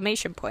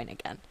 Exclamation point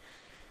again.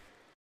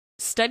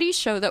 Studies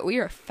show that we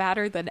are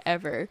fatter than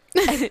ever,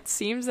 and it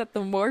seems that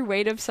the more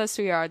weight-obsessed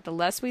we are, the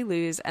less we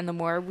lose, and the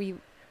more we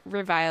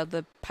revile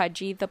the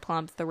pudgy, the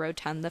plump, the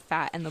rotund, the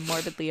fat, and the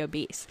morbidly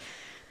obese.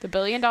 The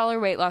billion-dollar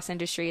weight loss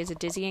industry is a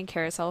dizzying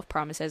carousel of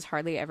promises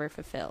hardly ever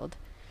fulfilled.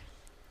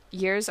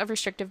 Years of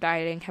restrictive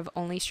dieting have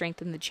only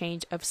strengthened the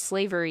change of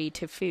slavery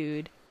to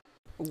food.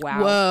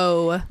 Wow.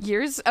 Whoa.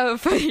 Years of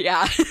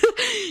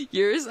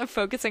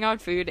focusing on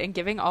food and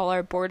giving all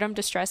our boredom,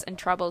 distress, and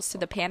troubles to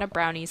the pan of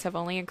brownies have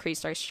only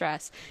increased our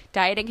stress.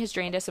 Dieting has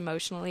drained us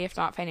emotionally, if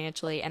not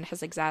financially, and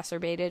has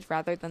exacerbated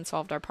rather than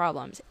solved our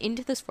problems.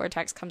 Into this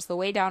vortex comes the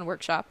Way Down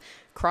workshop,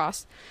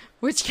 Cross,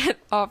 which can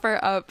offer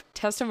up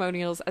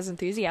testimonials as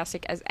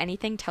enthusiastic as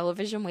anything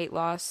television weight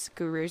loss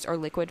gurus or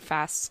liquid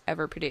fasts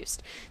ever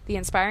produced. The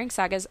inspiring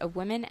sagas of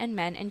women and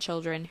men and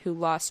children who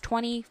lost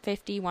 20,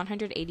 50,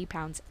 180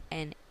 pounds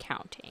and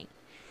counting.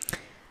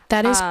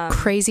 That is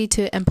crazy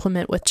to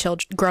implement with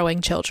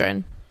growing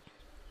children.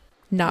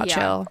 Not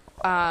chill.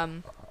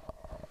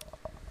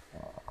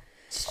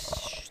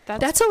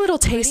 That's a little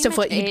taste of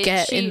what you'd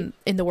get in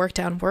the Way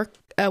Down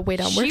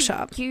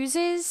workshop. She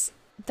uses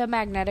the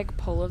magnetic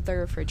pull of the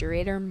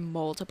refrigerator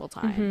multiple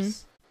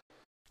times.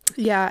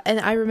 Yeah, and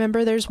I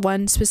remember there's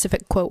one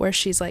specific quote where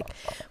she's like,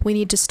 we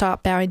need to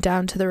stop bowing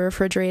down to the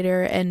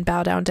refrigerator and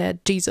bow down to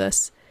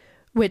Jesus,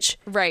 which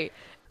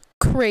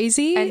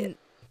crazy. And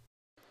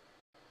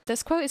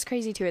this quote is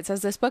crazy too. It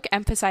says, this book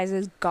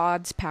emphasizes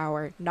God's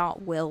power,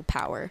 not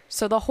willpower.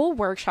 So the whole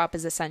workshop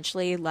is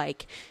essentially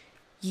like,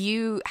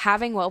 you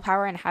having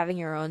willpower and having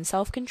your own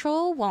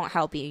self-control won't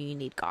help you. You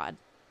need God.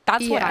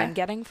 That's what I'm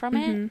getting from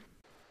it.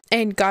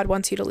 And God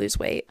wants you to lose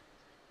weight.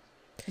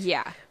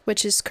 Yeah.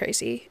 Which is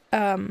crazy.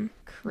 But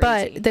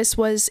this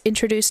was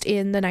introduced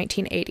in the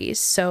 1980s,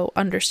 so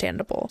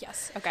understandable.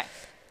 Yes. Okay.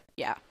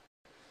 Yeah.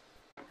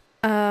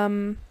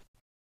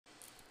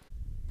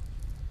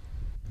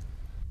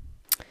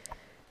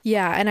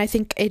 Yeah, and I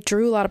think it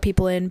drew a lot of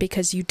people in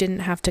because you didn't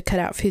have to cut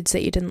out foods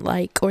that you didn't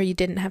like, or you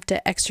didn't have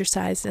to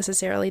exercise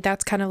necessarily.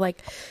 That's kind of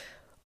like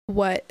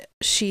what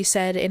she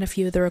said in a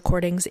few of the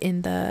recordings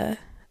in the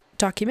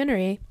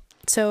documentary.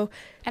 So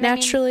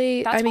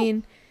naturally, I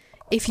mean,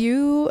 if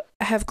you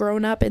have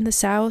grown up in the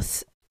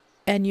South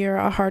and you're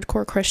a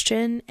hardcore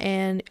Christian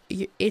and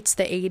it's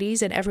the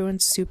 80s and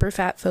everyone's super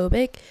fat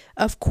phobic,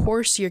 of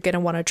course you're going to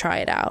want to try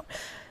it out.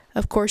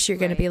 Of course you're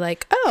going to be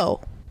like,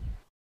 oh,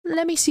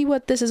 let me see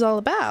what this is all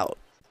about.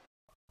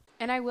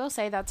 And I will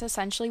say that's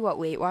essentially what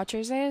Weight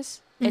Watchers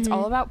is. It's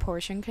all about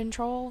portion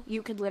control.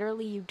 You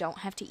don't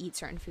have to eat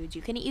certain foods.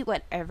 You can eat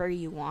whatever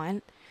you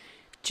want.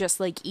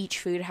 Just like each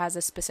food has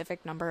a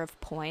specific number of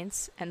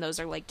points, and those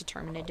are like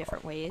determined in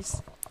different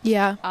ways.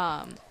 Yeah.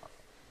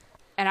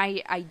 And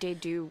I did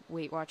do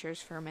Weight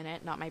Watchers for a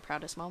minute, not my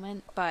proudest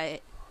moment,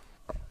 but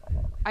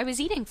I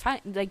was eating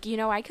fine. Like,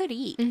 I could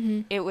eat.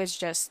 It was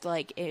just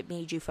like it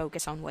made you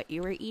focus on what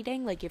you were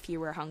eating. Like if you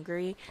were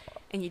hungry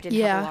and you didn't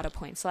have a lot of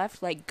points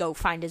left, like go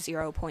find a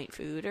 0-point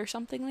food or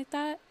something like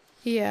that.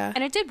 Yeah.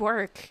 And it did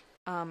work.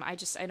 I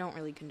don't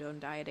really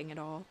condone dieting at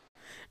all.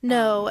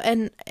 No,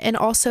 and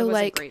also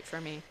like great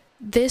for me.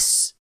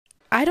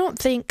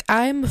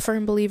 I'm a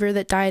firm believer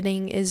that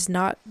dieting is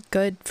not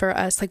good for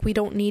us. Like we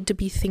don't need to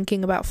be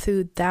thinking about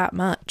food that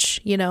much,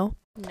 No.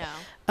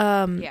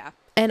 Yeah.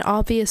 And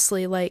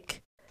obviously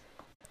like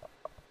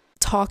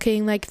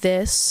talking like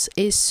this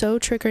is so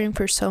triggering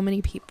for so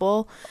many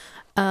people.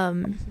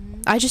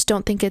 I just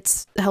don't think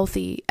it's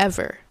healthy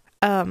ever.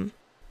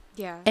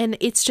 Yeah. And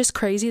it's just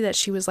crazy that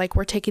she was like,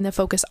 we're taking the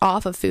focus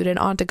off of food and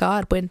onto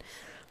God when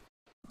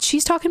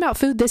she's talking about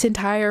food this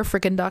entire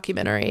freaking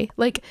documentary.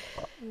 Like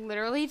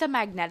literally the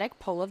magnetic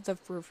pull of the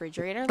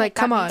refrigerator. Like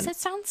come on. Makes it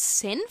sound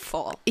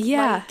sinful.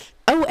 Yeah.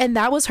 And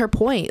that was her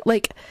point.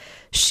 Like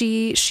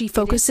She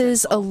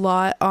focuses a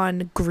lot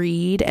on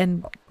greed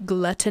and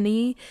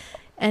gluttony,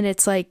 and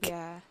it's like,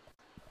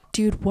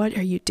 dude, what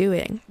are you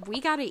doing?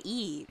 We gotta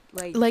eat.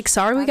 Like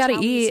sorry, we gotta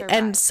eat,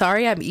 and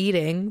sorry, I'm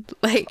eating.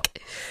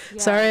 Like,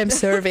 sorry, I'm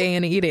serving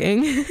and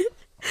eating.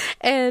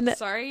 And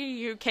sorry,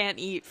 you can't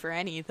eat for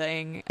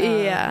anything.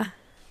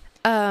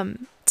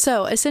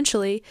 So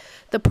essentially,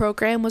 the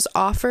program was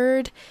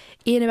offered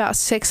in about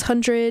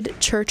 600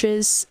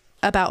 churches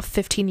about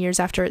 15 years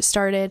after it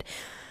started.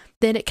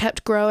 Then it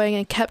kept growing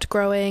and kept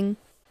growing,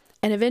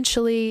 and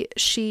eventually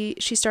she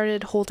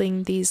started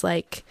holding these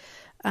like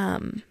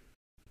what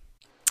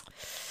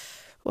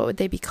would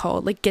they be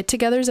called, like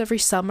get-togethers every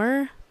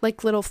summer,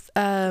 like little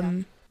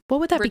what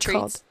would that retreats. Be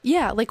called?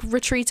 Yeah, like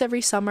retreats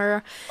every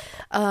summer,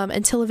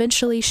 until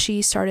eventually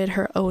she started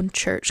her own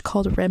church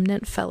called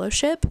Remnant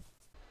Fellowship,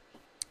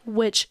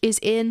 which is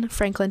in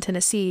Franklin,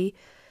 Tennessee.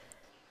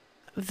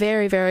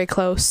 Very, very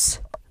close.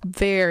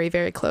 Very,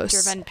 very close.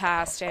 Driven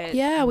past it.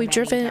 Yeah, we've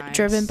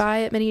driven by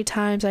it many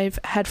times. I've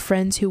had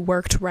friends who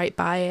worked right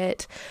by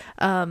it.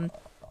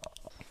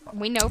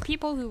 We know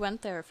people who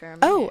went there for a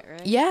minute,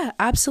 right? Yeah,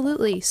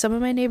 absolutely. Some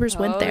of my neighbors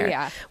went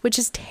there, which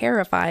is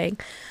terrifying.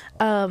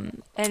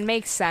 It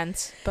makes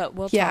sense, but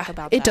we'll talk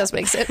about that. It does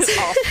make sense.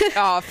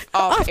 off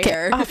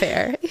air. Off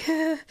air.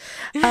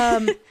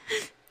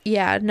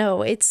 Yeah,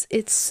 no,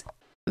 it's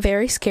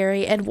very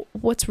scary. And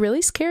what's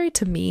really scary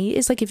to me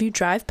is like if you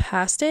drive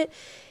past it,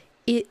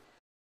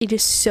 it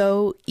is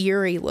so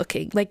eerie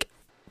looking. Like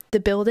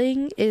the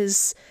building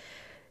is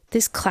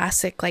this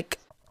classic like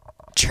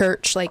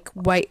church, like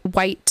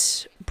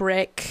white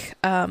brick,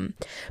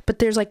 but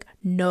there's like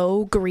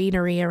no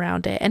greenery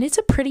around it, and it's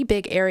a pretty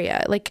big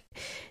area. Like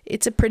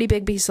it's a pretty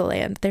big piece of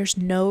land. There's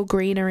no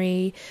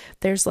greenery.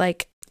 There's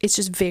like, it's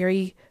just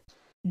very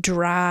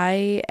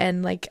dry,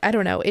 and like I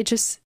don't know,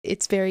 it's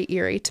very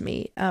eerie to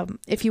me.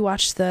 If you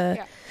watch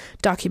the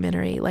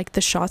documentary, like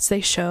the shots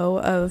they show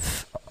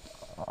of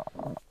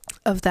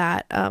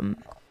that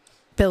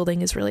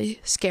building is really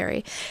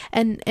scary,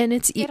 and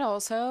it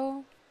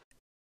also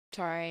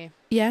sorry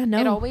yeah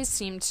no it always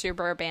seemed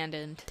super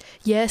abandoned.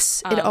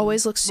 Yes, it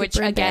always looks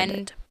super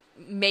abandoned,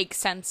 which again makes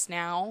sense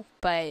now,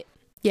 but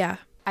yeah,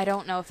 I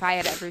don't know if I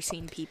had ever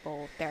seen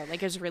people there.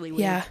 Like it was really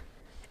weird. Yeah,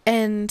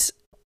 and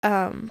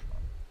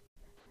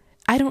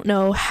I don't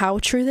know how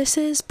true this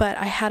is, but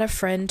I had a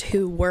friend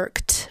who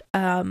worked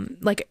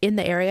like in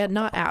the area,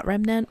 not at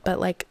Remnant, but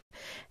like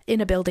in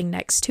a building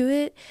next to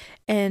it,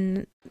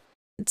 and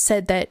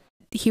said that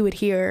he would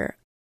hear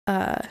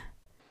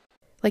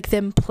like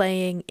them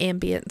playing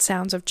ambient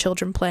sounds of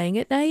children playing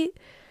at night.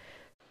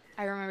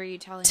 I remember you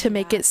telling me to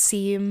make it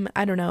seem,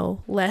 I don't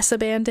know, less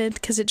abandoned,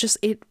 because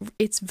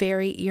it's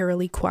very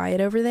eerily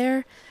quiet over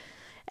there.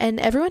 And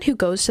everyone who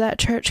goes to that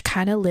church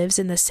kind of lives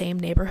in the same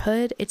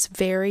neighborhood. It's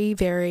very,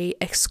 very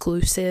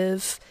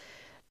exclusive,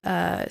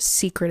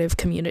 secretive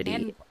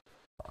community.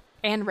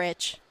 And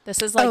rich. This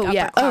is like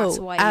upper class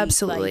white.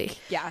 Absolutely.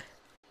 Like,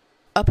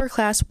 upper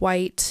class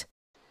white,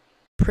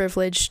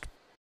 privileged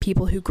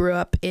people who grew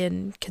up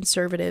in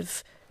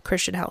conservative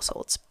Christian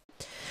households.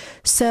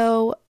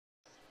 So,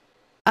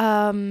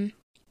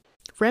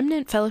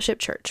 Remnant Fellowship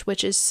Church,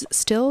 which is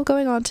still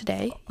going on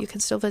today. You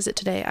can still visit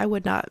today. I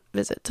would not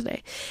visit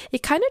today.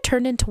 It kind of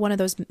turned into one of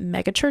those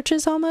mega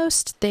churches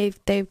almost. They've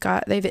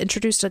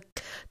introduced a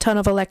ton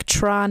of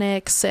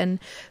electronics and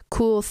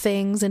cool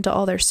things into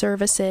all their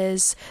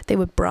services. They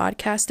would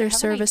broadcast their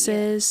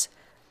services.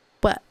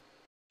 What?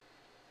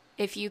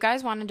 If you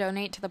guys want to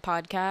donate to the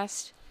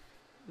podcast,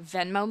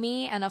 Venmo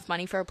me enough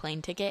money for a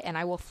plane ticket and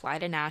I will fly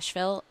to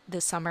Nashville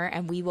this summer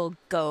and we will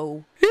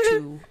go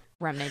to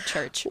Remnant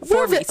Church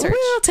for research.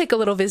 We'll take a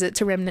little visit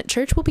to Remnant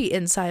Church. We'll be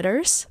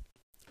insiders.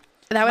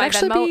 That would My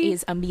actually Venmo be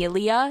is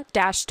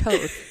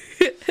Amelia-Toth.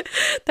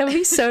 That would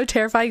be so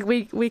terrifying.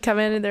 We come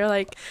in and they're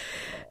like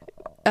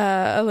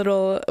a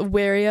little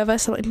wary of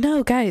us. I'm like,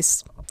 no,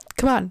 guys,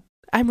 come on.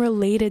 I'm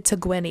related to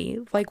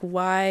Gwennie. Like,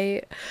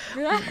 why?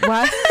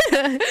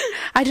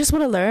 I just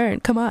want to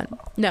learn. Come on.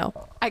 No.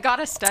 I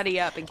gotta study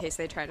up in case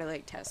they try to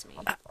like test me.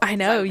 I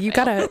know. You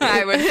gotta.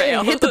 I would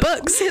fail. Hit the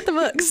books.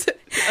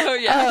 Oh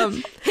yeah.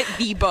 Hit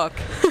the book.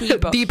 The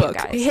book.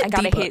 Guys. I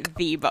gotta hit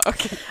the book.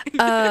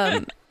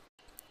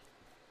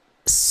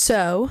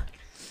 So,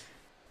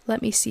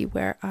 let me see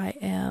where I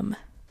am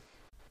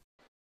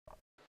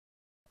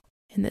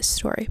in this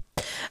story.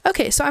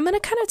 Okay, so I'm gonna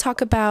kind of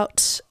talk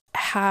about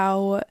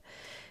how.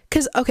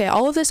 Because, okay,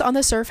 all of this on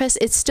the surface,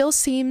 it still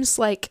seems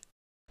like,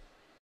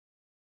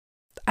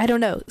 I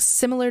don't know,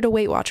 similar to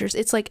Weight Watchers.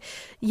 It's like,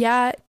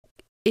 yeah,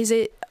 is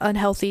it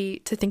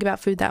unhealthy to think about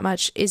food that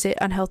much? Is it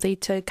unhealthy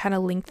to kind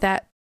of link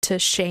that to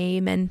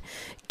shame and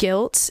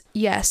guilt?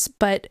 Yes,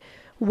 but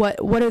what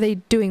are they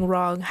doing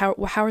wrong? How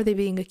are they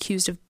being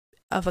accused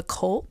of a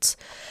cult?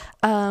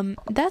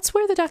 That's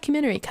where the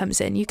documentary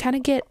comes in. You kind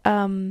of get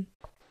a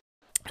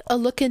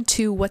look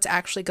into what's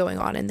actually going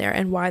on in there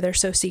and why they're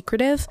so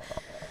secretive.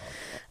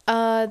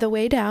 The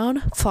Way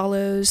Down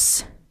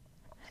follows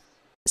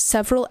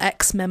several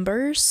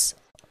ex-members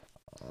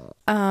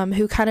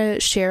who kind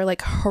of share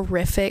like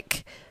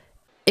horrific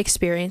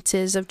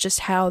experiences of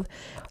just how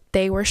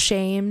they were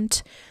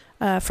shamed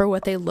for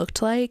what they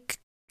looked like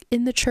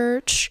in the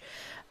church,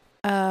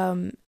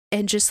 and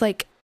just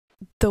like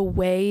the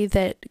way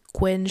that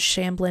Gwen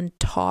Shamblin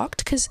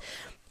talked, because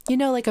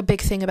like a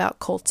big thing about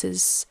cults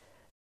is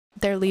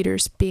their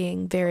leaders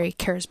being very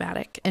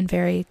charismatic and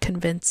very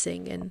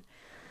convincing and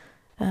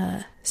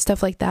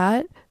stuff like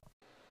that.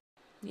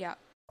 Yeah.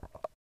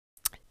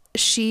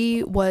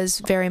 She was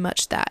very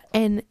much that.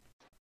 And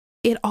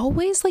it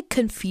always like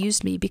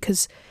confused me,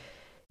 because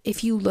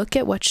if you look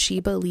at what she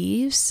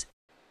believes,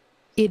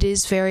 it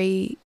is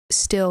very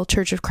still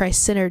Church of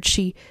Christ centered.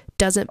 She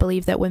doesn't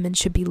believe that women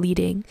should be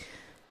leading,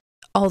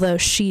 although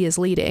she is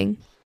leading.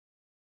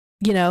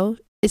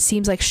 It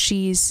seems like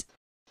she's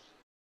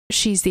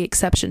the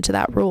exception to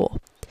that rule.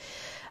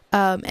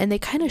 And they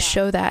kind of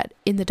show that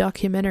in the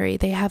documentary.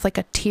 They have like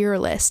a tier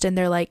list, and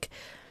they're like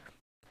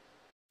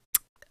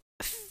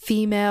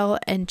female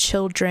and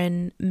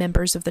children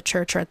members of the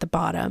church are at the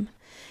bottom,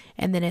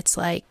 and then it's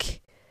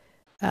like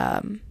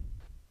the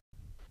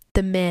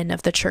men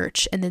of the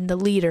church, and then the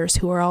leaders,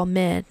 who are all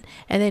men,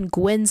 and then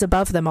Gwen's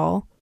above them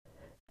all,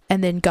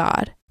 and then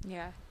God.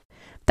 Yeah.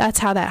 That's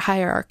how that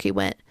hierarchy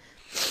went,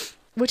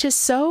 which is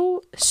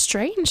so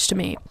strange to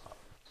me.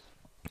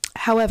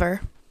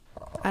 However,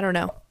 I don't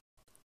know.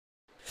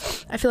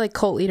 I feel like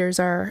cult leaders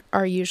are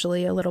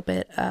usually a little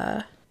bit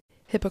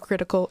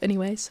hypocritical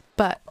anyways,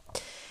 but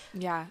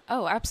yeah.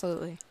 Oh,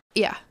 absolutely.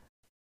 Yeah.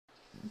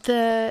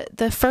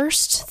 The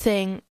first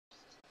thing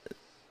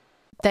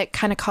that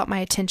kind of caught my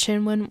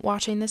attention when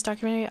watching this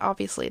documentary,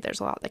 obviously there's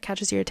a lot that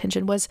catches your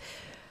attention, was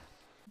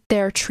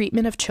their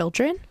treatment of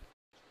children.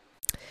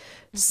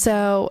 Mm-hmm.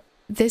 So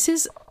this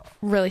is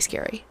really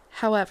scary.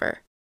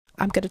 However,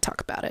 I'm going to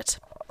talk about it.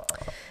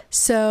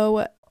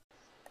 So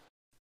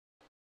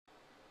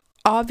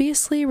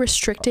obviously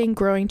restricting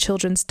growing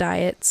children's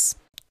diets,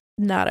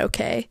 not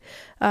okay.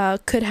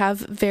 Could have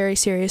very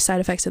serious side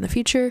effects in the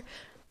future.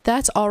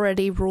 That's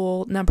already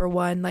rule number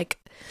one, like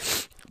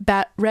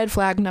red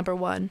flag number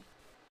one.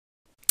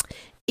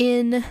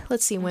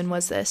 Let's see, when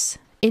was this?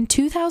 In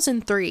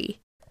 2003,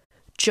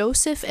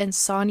 Joseph and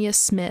Sonia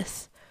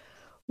Smith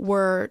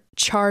were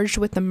charged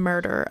with the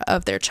murder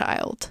of their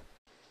child.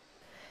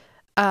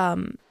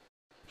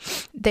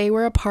 They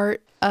were a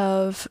part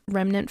of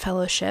Remnant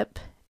Fellowship,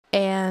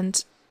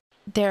 and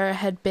there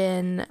had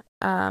been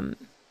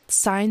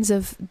signs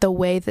of the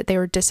way that they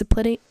were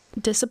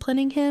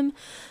disciplining him.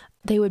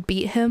 They would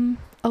beat him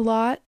a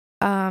lot,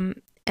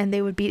 and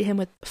they would beat him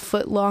with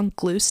foot-long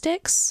glue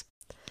sticks,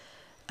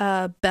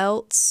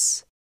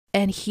 belts,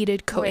 and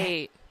heated coat.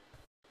 Wait.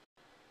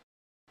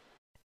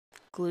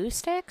 Glue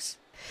sticks?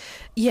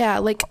 Yeah,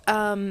 like,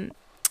 the,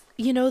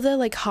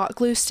 like, hot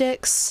glue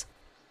sticks?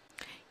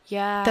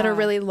 Yeah. That are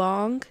really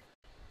long?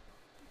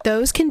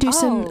 Those can do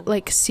some,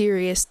 like,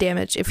 serious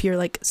damage if you're,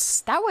 like,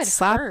 that would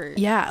hurt.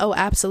 Yeah, oh,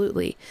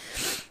 absolutely.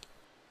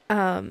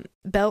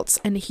 Belts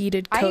and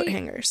heated coat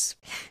hangers.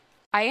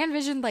 I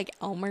envisioned like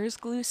Elmer's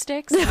glue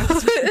sticks.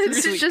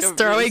 It's really just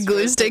throwing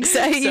glue sticks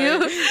at you.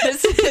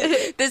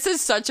 This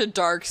is such a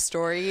dark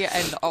story,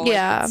 and all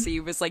I could see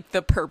was like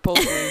the purple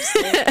glue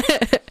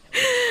stick.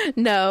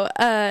 No.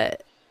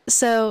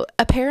 So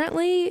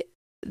apparently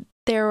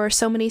there were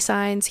so many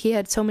signs. He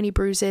had so many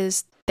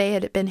bruises. They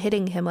had been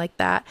hitting him like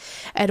that.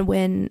 And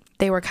when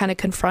they were kind of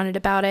confronted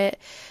about it,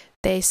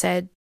 they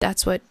said,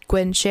 that's what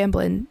Gwen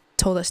Shamblin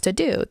told us to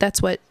do.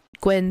 That's what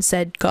Gwen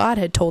said God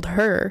had told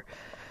her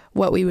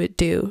what we would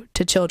do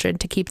to children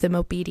to keep them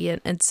obedient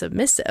and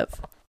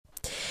submissive.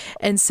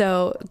 And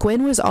so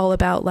Gwen was all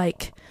about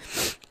like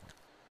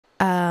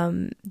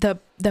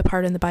the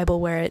part in the Bible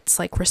where it's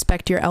like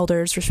respect your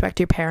elders, respect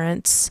your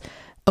parents,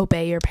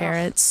 obey your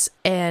parents.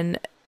 And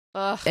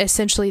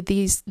essentially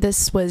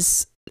this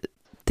was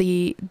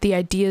the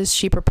ideas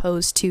she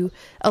proposed to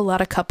a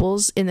lot of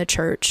couples in the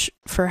church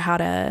for how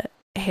to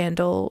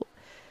handle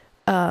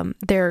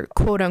their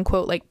quote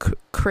unquote like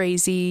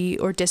crazy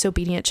or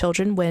disobedient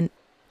children, when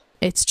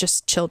it's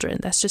just children.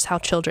 That's just how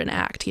children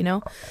act,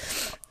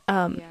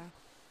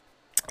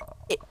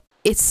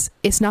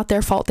 It's not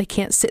their fault they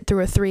can't sit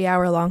through a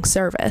 3-hour-long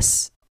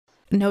service.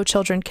 No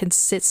children can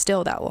sit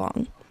still that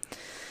long.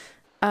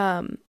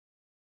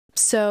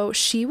 So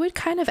she would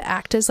kind of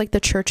act as like the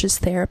church's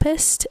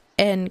therapist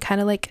and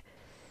kind of like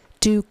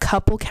do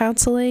couple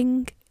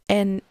counseling,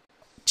 and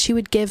she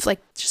would give like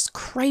just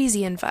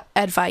crazy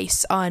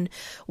advice on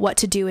what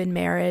to do in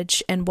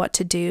marriage and what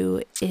to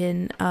do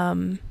in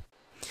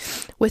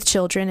with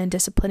children and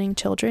disciplining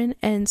children.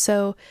 And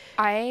so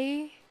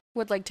I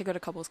would like to go to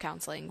couples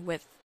counseling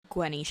with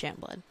Gwennie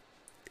Shamblin.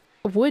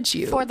 Would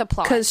you? For the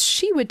plot. Because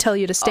she would tell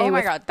you to stay with... Oh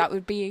my god, that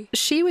would be...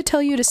 She would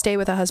tell you to stay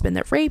with a husband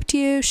that raped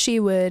you. She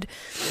would...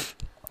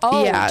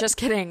 Oh, yeah. Just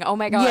kidding. Oh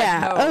my god. Yeah.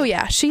 No. Oh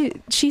yeah.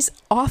 She's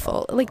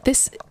awful. Like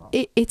this...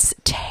 It's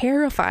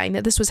terrifying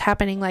that this was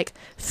happening like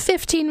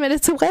 15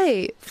 minutes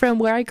away from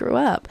where I grew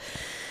up.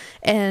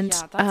 And...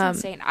 Yeah, that's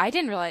insane. I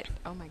didn't realize...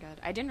 Oh my god.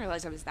 I didn't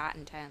realize it was that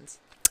intense.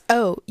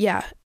 Oh,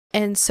 yeah.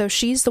 And so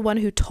she's the one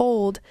who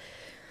told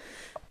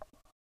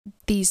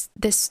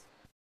this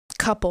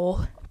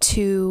couple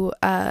to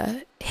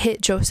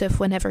hit Joseph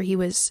whenever he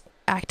was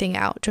acting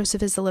out.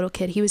 Joseph is the little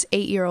kid. He was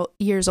 8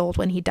 years old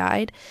when he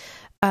died.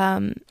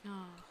 And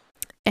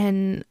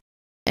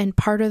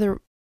part of the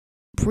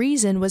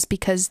reason was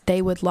because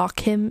they would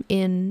lock him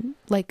in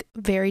like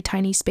very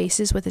tiny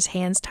spaces with his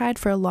hands tied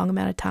for a long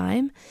amount of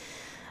time.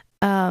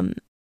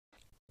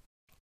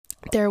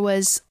 There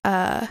was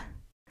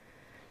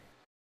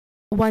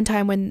one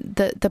time when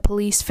the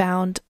police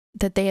found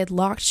that they had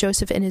locked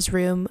Joseph in his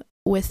room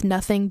with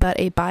nothing but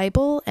a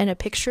Bible and a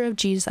picture of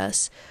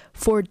Jesus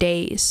for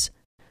days.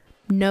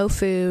 No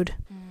food,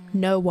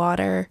 no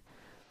water,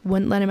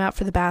 wouldn't let him out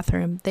for the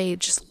bathroom. They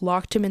just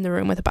locked him in the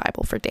room with a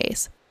Bible for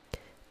days.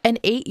 An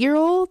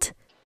 8-year-old,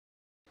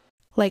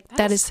 like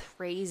that is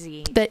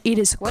crazy. That it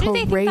is what crazy. What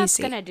do they think that's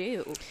gonna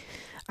do?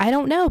 I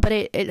don't know, but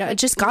it like,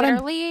 just got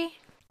literally. him.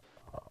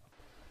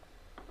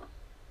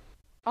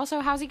 Also,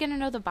 how's he gonna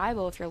know the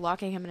Bible if you're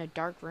locking him in a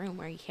dark room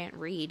where he can't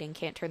read and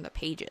can't turn the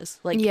pages?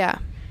 Like, yeah,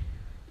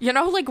 you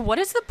know, like what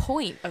is the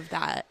point of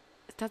that?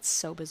 That's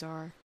so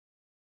bizarre.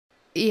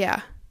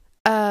 Yeah.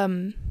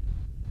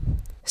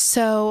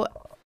 So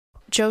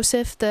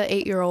Joseph, the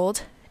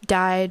 8-year-old,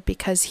 died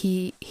because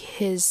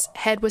his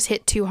head was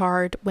hit too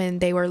hard when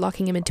they were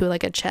locking him into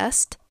like a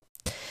chest.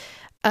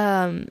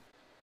 And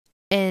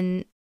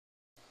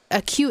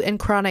acute and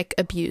chronic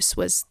abuse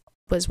was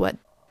what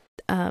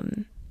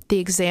the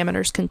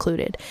examiners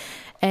concluded.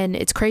 And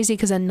it's crazy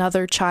because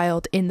another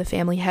child in the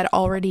family had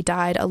already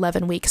died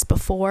 11 weeks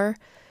before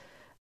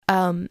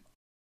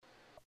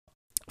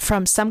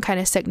from some kind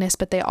of sickness,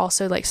 but they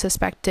also like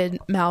suspected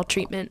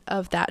maltreatment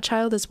of that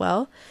child as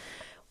well,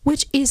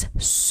 which is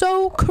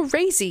so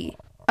crazy.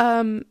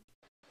 I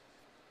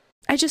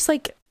just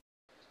like,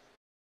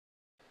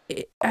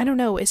 I don't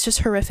know, it's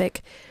just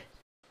horrific.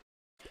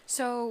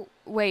 So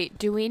wait,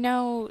 do we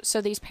know,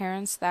 so these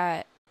parents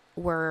that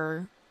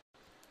were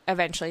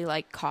eventually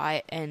like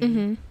caught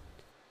and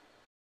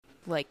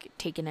like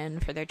taken in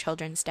for their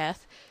children's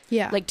death,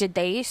 like did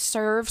they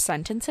serve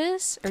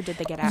sentences or did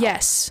they get out?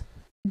 Yes,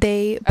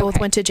 they both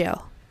went to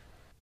jail.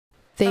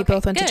 They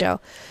both went to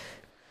jail.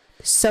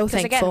 So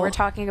thankful. Again, we're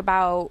talking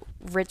about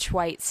rich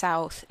white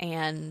South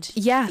and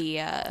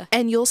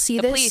and you'll see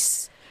the this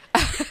police.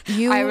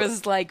 I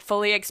was like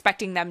fully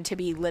expecting them to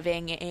be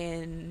living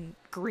in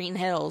Green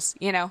Hills,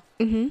 you know.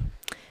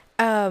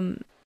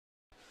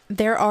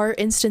 There are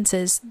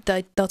instances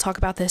that they'll talk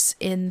about this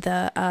in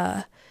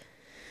the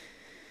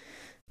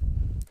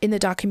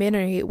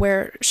documentary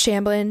where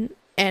Shamblin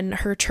and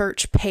her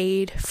church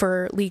paid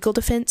for legal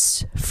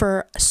defense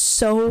for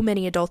so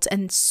many adults,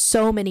 and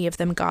so many of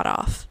them got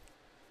off.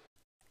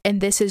 And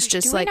this is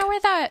just like, do we know where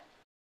that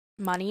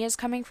money is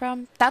coming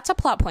from? That's a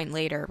plot point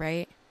later,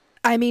 right?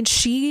 I mean,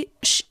 she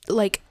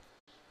like,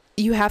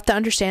 you have to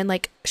understand,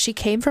 like, she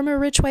came from a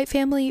rich white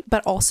family,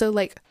 but also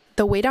like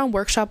the Way Down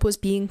workshop was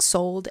being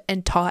sold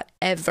and taught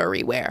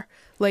everywhere.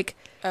 Like,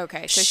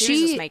 okay, so she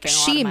was just making a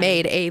lot of money.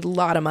 Made a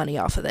lot of money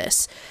off of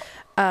this.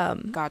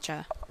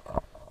 Gotcha.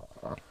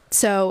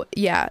 So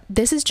yeah,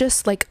 this is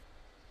just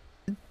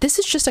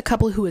a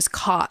couple who was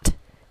caught,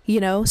 you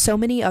know. So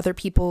many other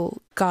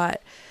people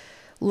got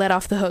let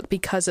off the hook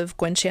because of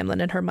Gwen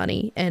Shamblin and her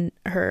money and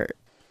her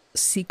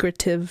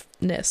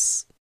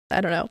secretiveness.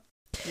 I don't know.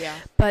 Yeah.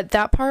 But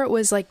that part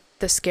was like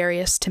the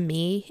scariest to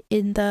me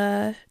in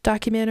the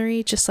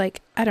documentary. Just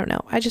like, I don't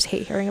know. I just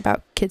hate hearing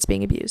about kids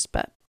being abused,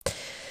 but it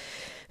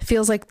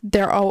feels like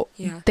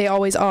they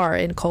always are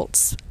in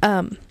cults.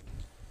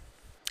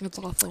 It's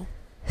awful.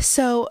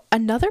 So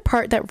another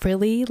part that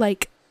really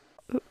like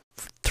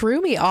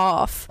threw me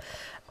off.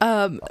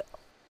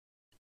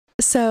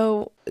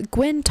 So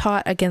Gwen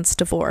taught against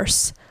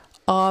divorce,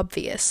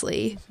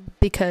 obviously,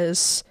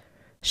 because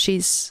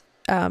she's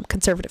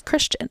conservative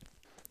Christian.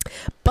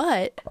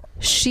 But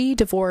she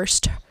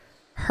divorced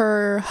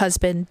her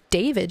husband,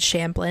 David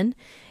Shamblin,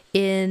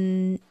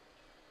 in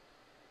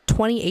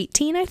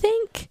 2018, I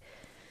think,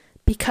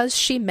 because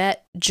she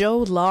met Joe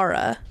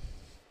Lara.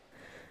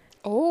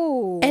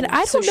 Oh, and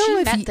I don't know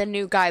if she met the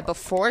new guy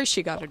before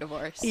she got a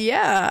divorce.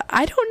 Yeah,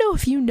 I don't know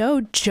if you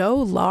know Joe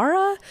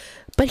Lara,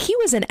 but he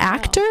was an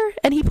actor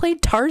and he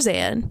played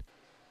Tarzan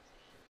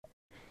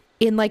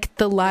in like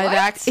the live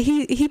action.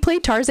 He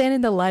played Tarzan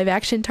in the live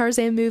action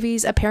Tarzan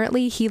movies.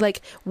 Apparently, he like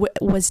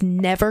was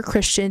never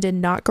Christian, did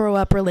not grow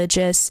up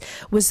religious,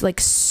 was like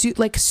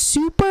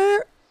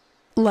super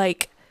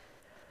like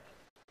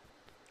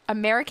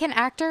American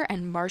actor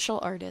and martial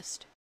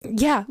artist.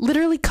 Yeah,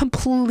 literally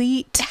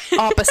complete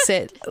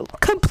opposite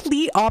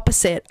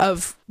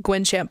of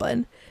Gwen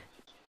Shamblin.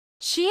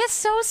 She is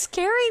so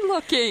scary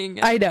looking.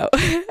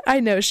 I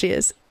know she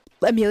is.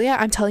 Amelia,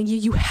 I'm telling you,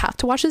 you have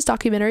to watch this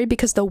documentary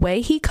because the way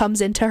he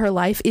comes into her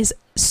life is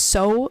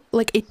so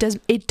like it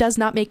does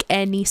not make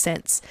any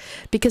sense,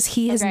 because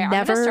he has never.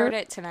 I'm gonna start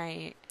it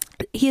tonight.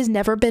 He has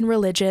never been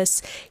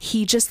religious.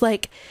 He just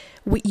like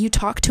you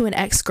talk to an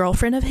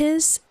ex-girlfriend of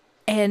his,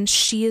 and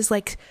she is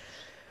like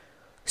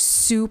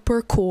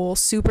super cool,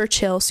 super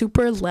chill,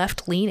 super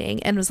left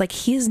leaning, and was like,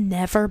 he has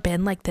never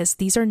been like this.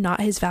 These are not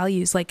his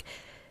values. Like,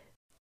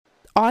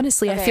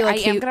 honestly, I feel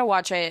like I am gonna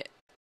watch it.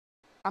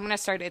 I'm gonna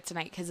start it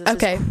tonight because this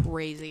is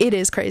crazy. It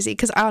is crazy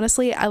because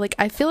honestly,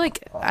 I feel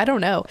like, I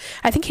don't know.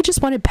 I think he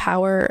just wanted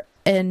power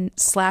and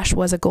 /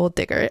 was a gold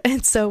digger,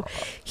 and so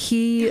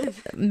he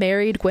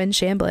married Gwen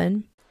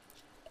Shamblin.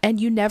 And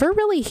you never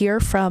really hear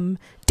from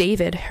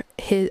David,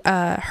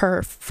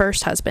 her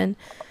first husband.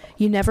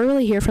 You never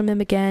really hear from him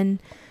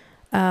again,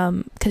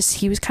 because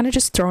he was kind of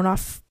just thrown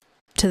off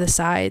to the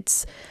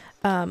sides.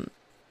 And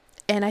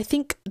I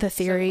think a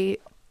theory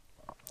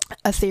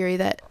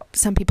that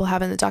some people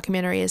have in the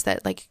documentary is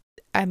that, like,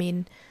 I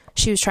mean,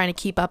 she was trying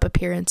to keep up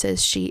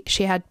appearances. She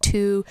had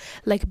 2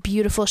 like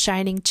beautiful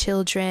shining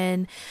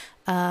children.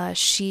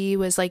 She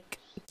was like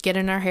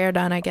getting her hair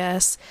done, I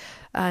guess.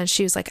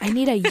 She was like, I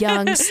need a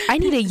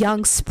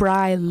young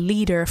spry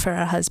leader for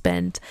a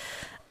husband.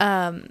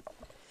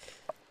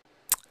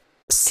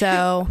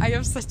 So I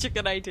have such a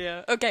good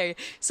idea. Okay,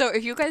 so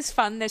if you guys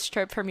fund this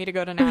trip for me to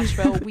go to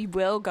Nashville, we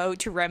will go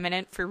to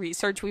Remnant for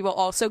research. We will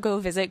also go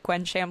visit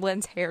Gwen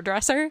Shamblin's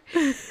hairdresser.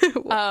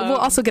 We'll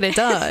also get it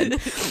done.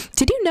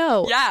 Did you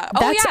know? Yeah.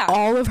 That's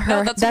all of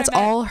her. No, that's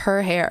all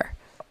her hair.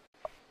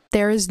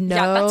 There is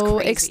no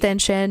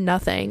extension,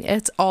 nothing.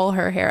 It's all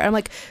her hair. I'm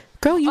like,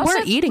 girl, you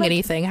weren't eating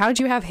anything. How did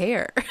you have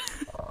hair?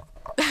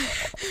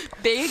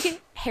 Big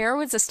hair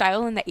was a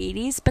style in the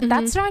 80s, but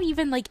that's not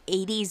even like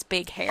 80s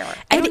big hair.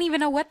 I don't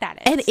even know what that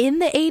is. And in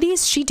the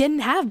 80s, she didn't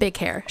have big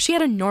hair. She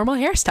had a normal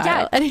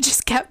hairstyle, and it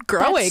just kept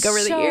growing over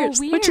the years,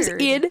 which is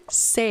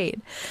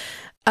insane.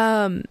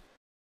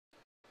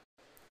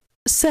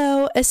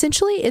 So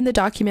essentially in the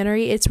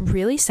documentary, it's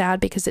really sad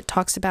because it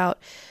talks about,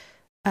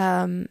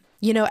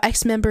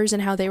 ex-members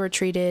and how they were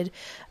treated.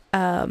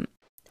 And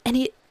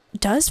it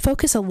does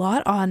focus a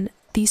lot on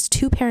these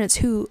 2 parents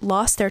who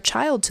lost their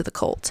child to the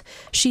cult.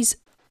 She's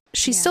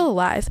still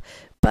alive,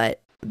 but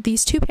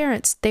these 2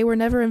 parents, they were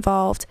never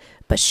involved,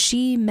 but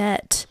she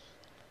met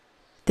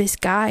this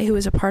guy who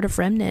was a part of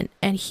Remnant,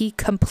 and he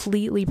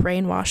completely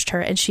brainwashed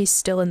her, and she's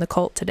still in the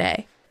cult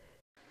today.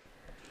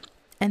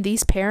 And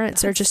these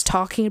parents are just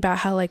talking about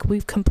how, like,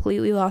 we've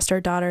completely lost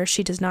our daughter.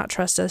 She does not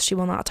trust us. She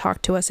will not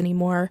talk to us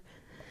anymore,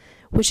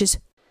 which is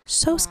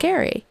so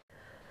scary.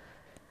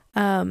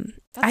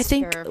 I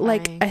think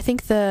terrifying. I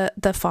think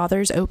the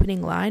father's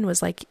opening line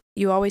was like,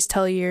 you always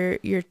tell your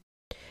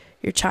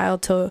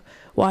child to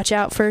watch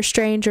out for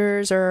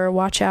strangers or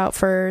watch out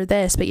for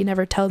this, but you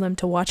never tell them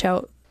to watch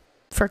out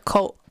for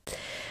cult.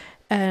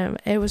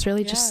 It was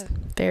really just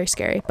very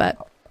scary.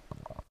 But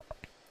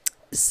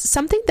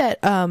something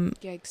that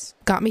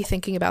got me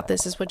thinking about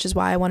this which is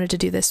why I wanted to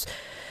do this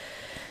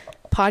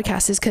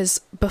podcast, is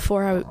because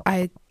before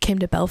I came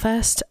to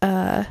Belfast,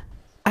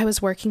 I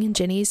was working in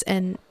Ginny's,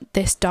 and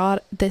this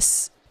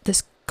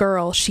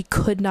girl, she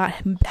could not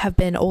have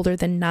been older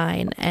than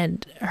 9,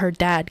 and her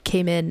dad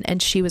came in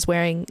and she was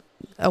wearing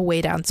a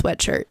way down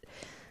sweatshirt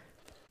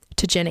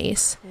to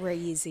Ginny's.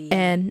 Crazy.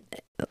 And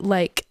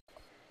like,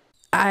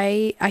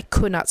 I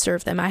could not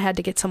serve them. I had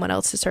to get someone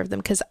else to serve them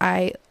because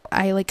I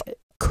like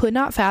could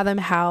not fathom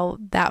how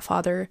that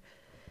father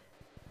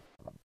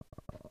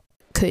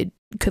could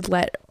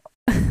let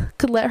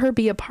her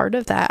be a part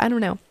of that. I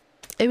don't know.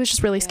 It was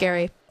just really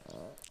scary.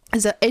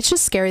 It's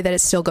just scary that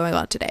it's still going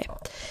on today.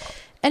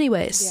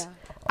 Anyways,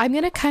 I'm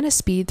going to kind of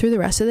speed through the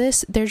rest of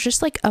this. There's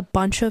just like a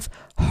bunch of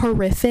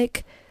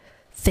horrific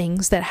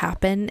things that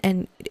happen,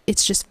 and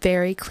it's just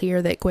very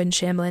clear that Gwen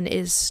Shamblin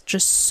is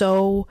just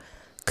so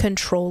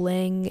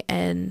controlling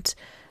and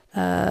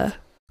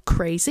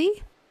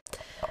crazy.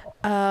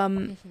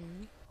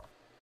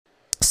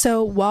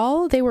 So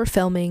while they were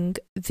filming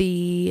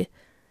the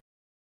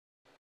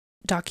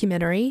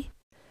documentary,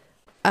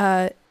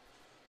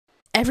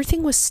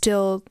 everything was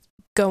still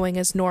going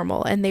as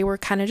normal, and they were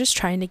kind of just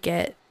trying to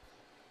get,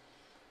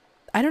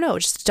 I don't know,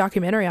 just a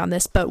documentary on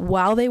this. But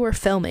while they were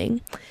filming,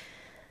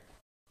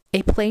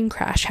 a plane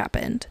crash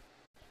happened,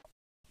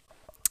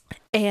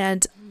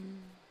 and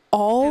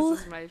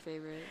this is my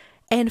favorite.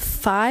 And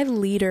 5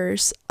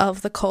 leaders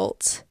of the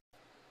cult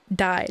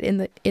died in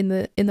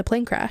the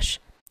plane crash.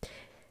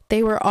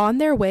 They were on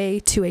their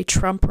way to a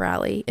Trump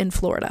rally in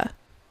Florida.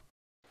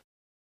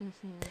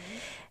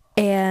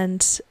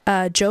 And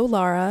Joe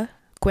Lara,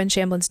 Gwen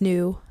Shamblin's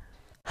new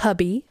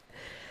hubby,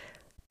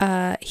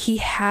 he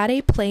had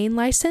a plane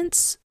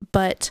license,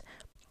 but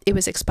it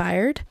was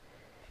expired,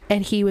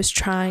 and he was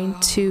trying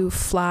to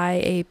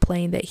fly a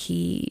plane that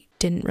he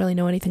didn't really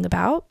know anything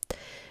about,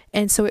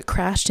 and so it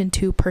crashed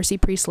into Percy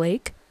Priest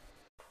Lake,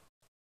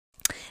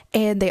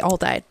 and they all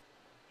died.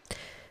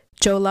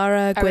 Joe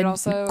Lara,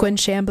 Gwen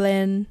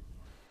Shamblin,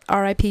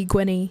 R.I.P.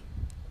 Gwennie.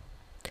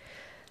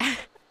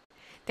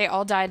 They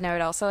all died, and I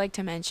would also like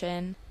to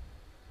mention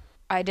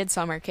I did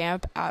summer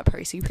camp at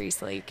Percy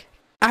Priest Lake.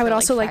 I would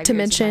also like to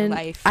mention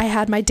I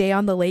had my day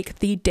on the lake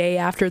the day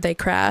after they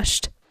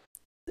crashed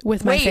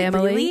with my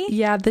family. Really?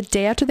 Yeah, the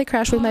day after they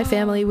crashed with my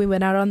family, we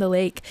went out on the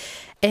lake,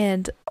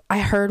 and I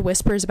heard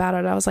whispers about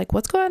it. I was like,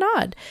 what's going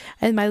on?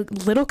 And my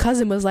little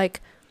cousin was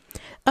like,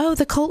 oh,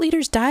 the cult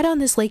leaders died on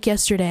this lake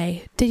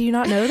yesterday. Did you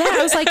not know that?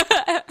 I was like,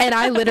 and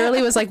I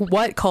literally was like,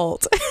 what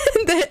cult?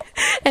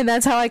 And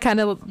that's how I kind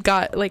of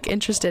got like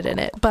interested in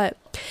it. But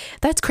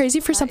that's crazy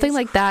for something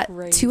like that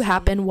to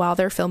happen while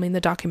they're filming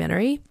the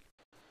documentary.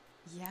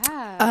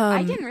 Yeah.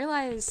 I didn't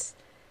realize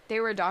they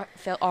were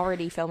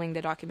already filming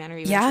the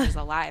documentary when she was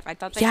alive. I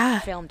thought they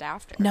filmed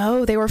after.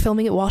 No, they were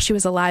filming it while she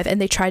was alive, and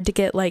they tried to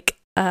get like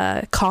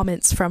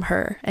comments from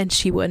her, and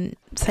she wouldn't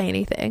say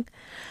anything.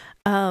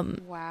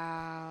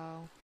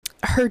 Wow.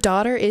 Her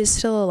daughter is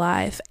still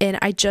alive, and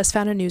I just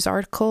found a news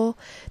article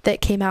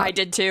that came out. I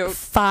did too.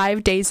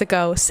 5 days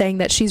ago, saying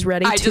that she's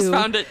ready to. I just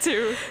found it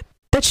too.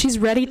 That she's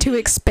ready to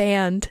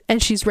expand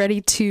and she's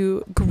ready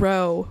to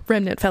grow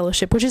Remnant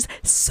Fellowship, which is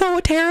so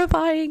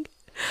terrifying.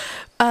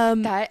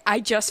 That I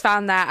just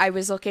found that. I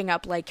was looking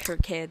up like her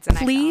kids, and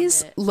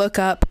please look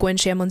up Gwen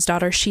Shamlin's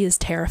daughter. She is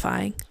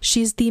terrifying.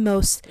 She's the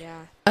most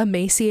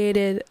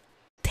emaciated,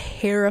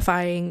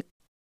 terrifying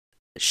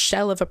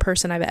shell of a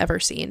person I've ever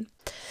seen.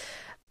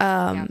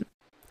 And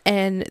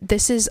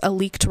this is a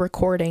leaked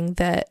recording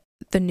that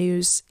the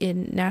news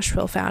in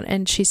Nashville found,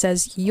 and she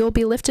says, "You'll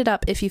be lifted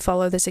up if you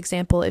follow this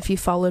example, if you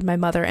followed my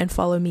mother and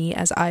follow me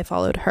as I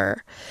followed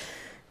her."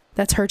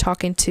 That's her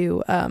talking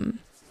to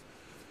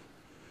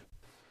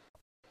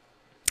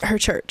her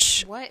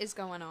church. What is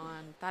going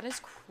on? That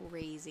is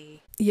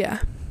crazy. Yeah,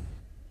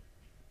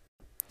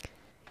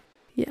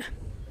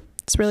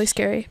 it's really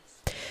scary.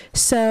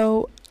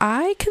 So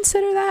I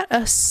consider that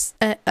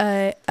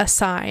a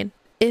sign.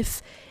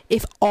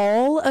 If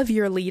all of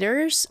your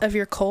leaders of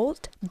your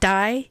cult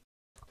die,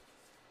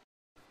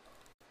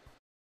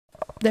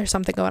 there's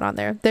something going on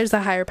there. There's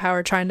a higher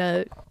power trying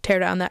to tear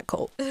down that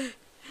cult.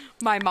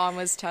 My mom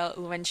was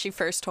when she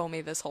first told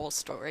me this whole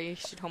story,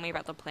 she told me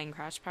about the plane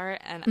crash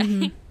part,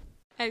 and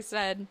I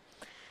said,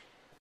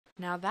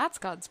 now that's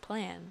God's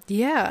plan.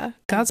 Yeah,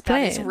 God's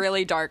plan. That is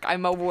really dark.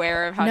 I'm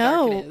aware of how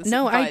dark it is.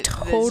 No, I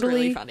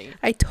totally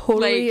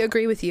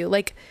agree with you.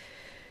 Like,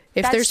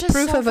 if there's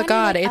proof of a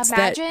God, it's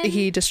that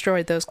he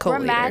destroyed those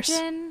cult leaders.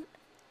 Imagine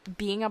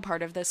being a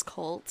part of this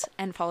cult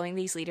and following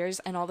these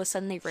leaders, and all of a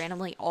sudden they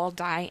randomly all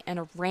die in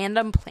a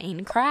random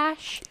plane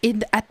crash.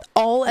 At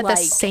the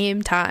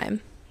same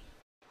time.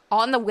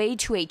 On the way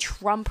to a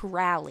Trump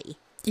rally.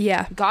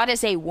 Yeah. God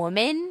is a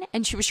woman,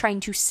 and she was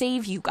trying to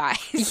save you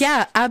guys.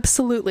 Yeah,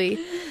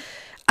 absolutely.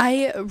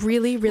 I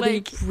really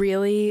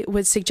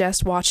would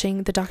suggest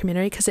watching the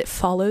documentary because it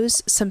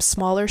follows some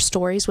smaller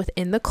stories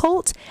within the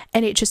cult,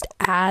 and it just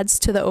adds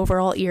to the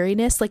overall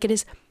eeriness. Like, it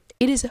is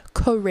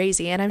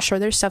crazy, and I'm sure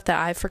there's stuff that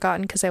I've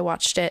forgotten because I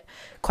watched it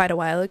quite a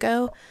while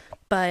ago.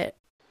 But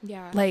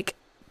like,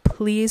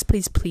 please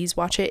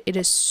watch it. It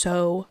is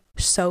so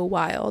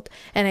wild,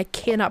 and I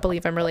cannot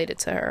believe I'm related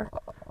to her.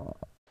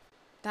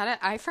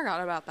 I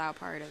forgot about that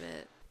part of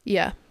it.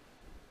 Yeah.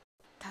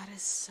 That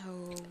is so...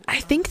 I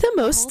think the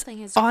most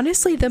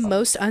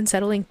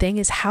unsettling thing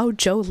is how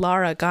Joe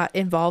Lara got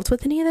involved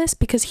with any of this,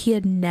 because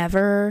he'd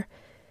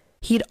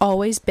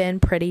always been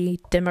pretty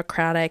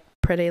democratic,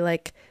 pretty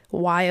like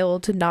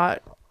wild,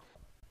 not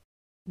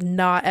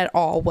at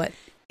all what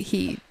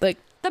he like.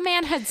 The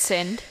man had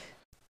sinned.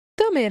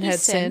 He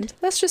sinned.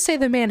 Let's just say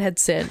the man had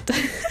sinned.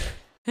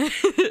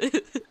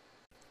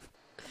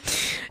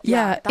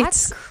 Yeah,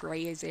 that's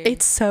crazy.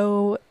 It's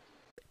so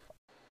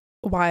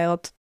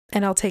wild,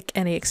 and I'll take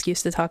any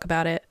excuse to talk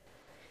about it.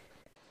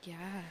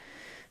 Yeah.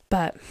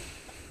 But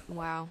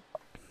wow.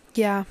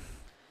 Yeah.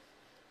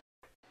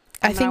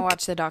 I think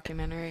watch the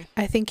documentary.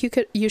 I think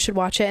you should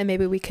watch it, and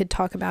maybe we could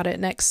talk about it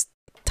next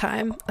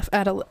time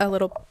at a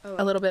little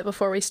bit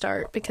before we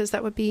start, because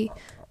that would be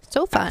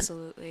so fun.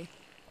 Absolutely.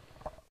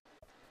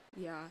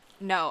 Yeah.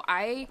 No,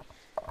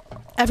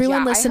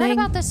 Everyone listening, I heard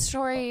about this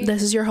story.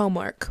 This is your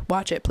homework.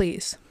 Watch it,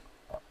 please.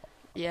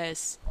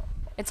 Yes.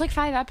 It's like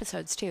 5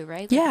 episodes too,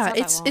 right? Like, yeah,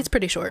 it's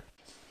pretty short.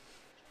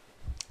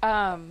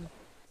 No,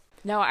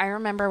 I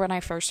remember when I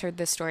first heard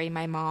this story,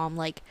 my mom,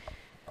 like,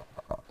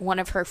 one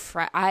of her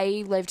friends,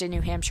 I lived in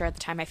New Hampshire at the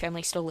time, my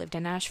family still lived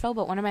in Nashville,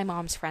 but one of my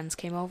mom's friends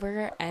came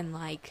over and,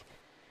 like,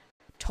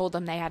 told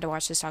them they had to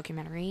watch this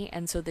documentary,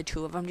 and so the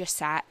two of them just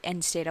sat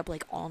and stayed up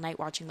like all night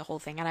watching the whole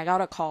thing, and I got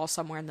a call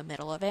somewhere in the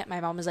middle of it. My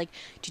mom was like,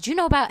 "Did you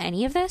know about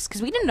any of this?"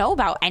 Because we didn't know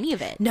about any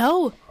of it.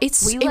 No, it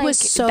was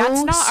so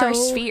that's not our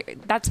sphere,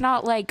 that's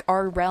not like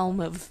our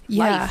realm of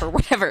life or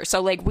whatever,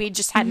 so like we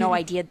just had no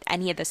idea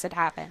any of this had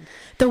happened.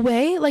 The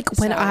way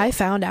when I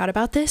found out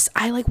about this,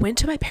 I like went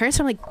to my parents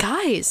and I'm like,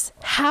 "Guys,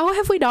 how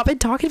have we not been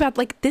talking about,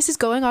 like, this is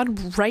going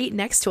on right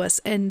next to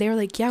us?" And they're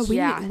like,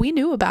 we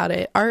knew about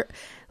it.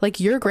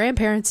 Your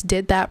grandparents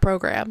did that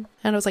program.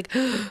 And I was like,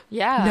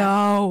 yeah.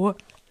 No.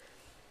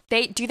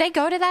 Do they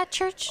go to that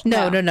church?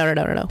 No.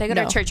 They go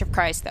to Church of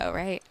Christ though,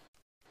 right?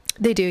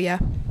 They do, yeah.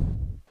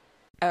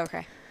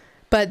 Okay.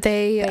 But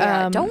they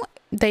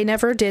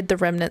never did the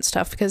remnant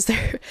stuff because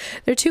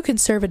they're too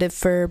conservative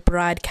for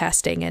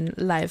broadcasting and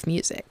live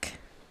music.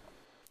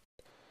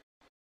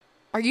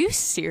 Are you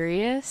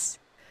serious?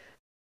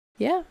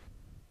 Yeah.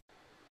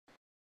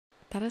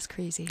 That is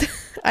crazy.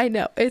 I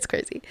know, it's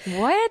crazy.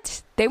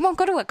 What? They won't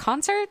go to a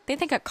concert? They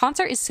think a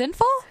concert is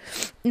sinful?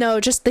 No,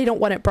 just they don't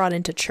want it brought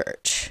into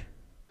church.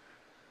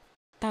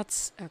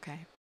 That's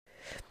okay.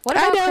 What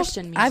about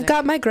Christian music? I've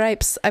got my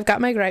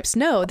gripes.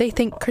 No, they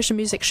think Christian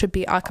music should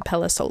be a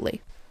cappella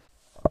solely.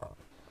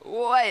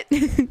 What?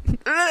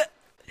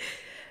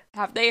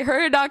 Have they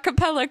heard a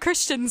cappella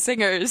Christian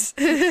singers?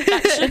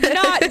 That should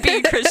not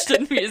be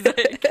Christian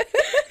music.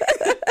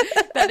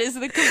 That is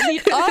the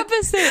complete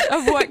opposite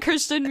of what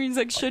Christian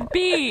music should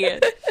be.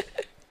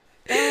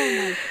 Oh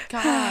my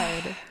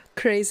god.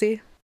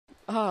 Crazy.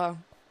 Oh,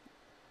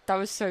 that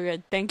was so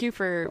good. Thank you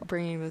for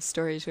bringing this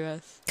story to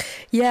us.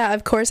 Yeah,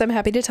 of course. I'm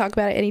happy to talk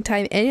about it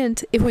anytime.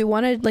 And if we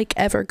want to like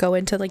ever go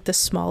into like the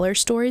smaller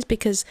stories,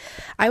 because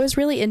I was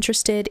really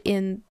interested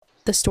in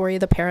the story of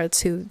the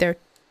parents who their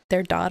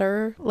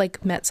daughter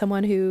like met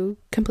someone who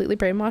completely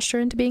brainwashed her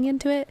into being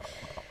into it.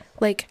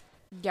 Like,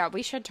 yeah,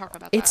 we should talk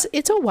about that.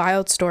 It's a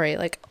wild story.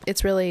 Like,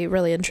 it's really,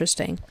 really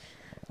interesting.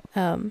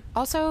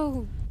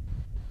 Also,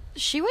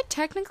 she would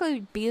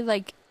technically be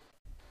like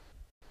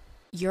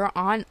your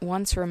aunt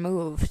once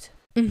removed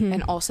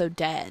and also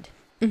dead.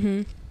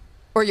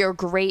 Or your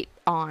great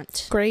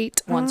aunt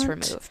once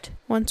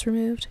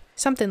removed.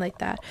 Something like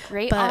that.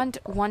 Great aunt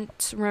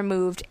once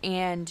removed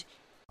and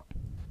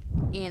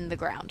in the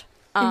ground.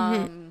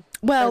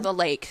 Well, or the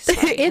lake.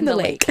 Sorry, in the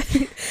lake.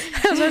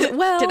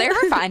 Well, did they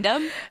ever find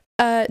them?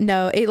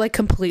 No, it like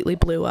completely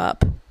blew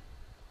up.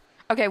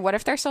 Okay, what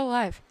if they're still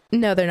alive?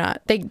 No, they're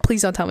not.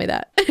 Please don't tell me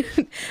that.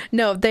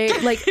 No, they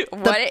like.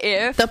 What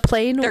if the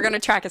plane? They're gonna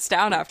track us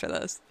down after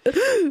this.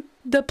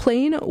 The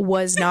plane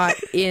was not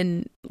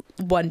in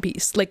one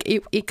piece. Like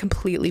it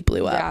completely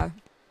blew up. Yeah.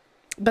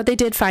 But they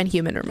did find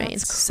human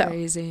remains. That's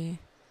crazy.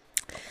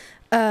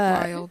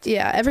 Wild.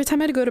 Yeah, every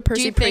time I'd go to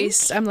Percy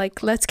Priest, I'm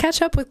like, let's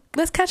catch up,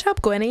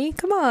 Gwennie.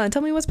 Come on,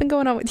 tell me what's been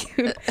going on with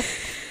you.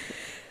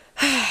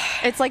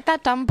 It's like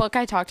that dumb book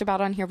I talked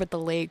about on here with the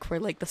lake, where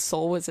like the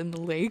soul was in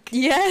the lake.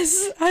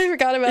 Yes, I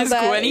forgot about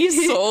that. Is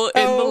Gwennie's soul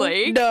in the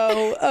lake?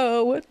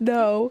 No,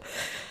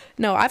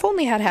 no. I've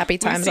only had happy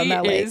times on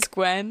that lake. Is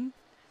Gwen?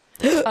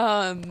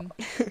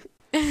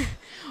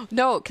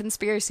 No,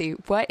 conspiracy.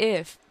 What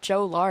if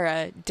Joe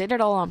Lara did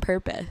it all on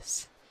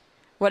purpose?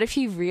 What if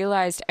he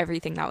realized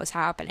everything that was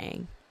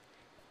happening?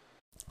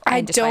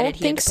 I don't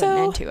think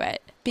so. Into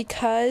it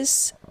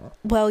because,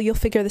 well, you'll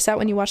figure this out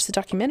when you watch the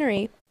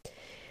documentary.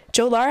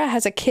 Joe Lara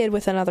has a kid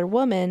with another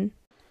woman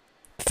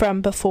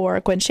from before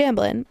Gwen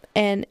Shamblin,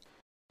 and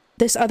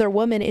this other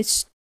woman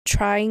is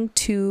trying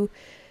to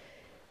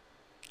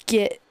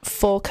get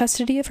full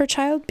custody of her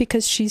child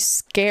because she's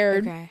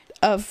scared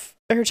of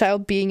her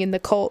child being in the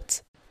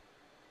cult.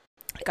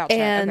 Gotcha.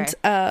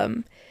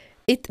 And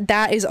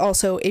that is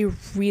also a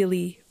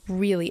really,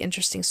 really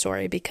interesting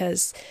story,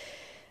 because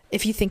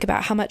if you think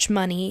about how much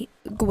money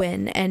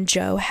Gwen and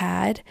Joe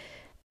had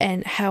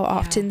and how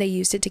often they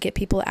used it to get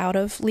people out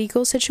of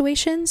legal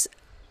situations,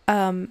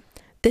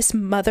 this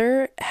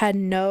mother had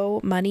no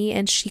money,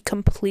 and she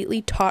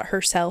completely taught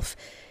herself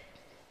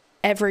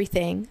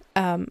everything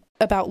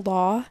about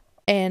law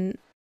and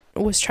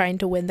was trying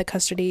to win the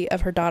custody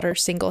of her daughter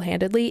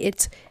single-handedly.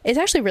 It's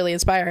actually really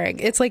inspiring.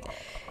 It's like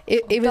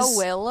it was the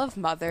will of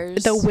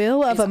mothers. The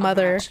will of a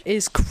mother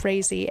is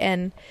crazy,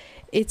 and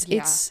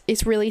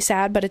it's really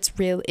sad, but it's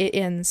real. It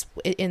ends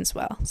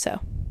well. So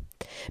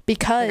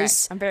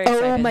because I'm very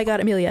excited. Oh my god,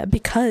 Amelia,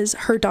 because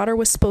her daughter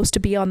was supposed to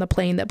be on the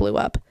plane that blew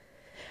up,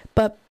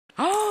 but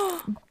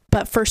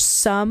for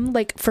some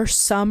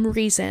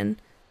reason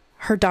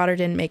her daughter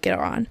didn't make it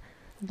on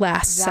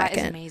last second.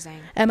 That is amazing.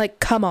 And like,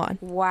 come on.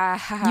 Wow.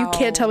 You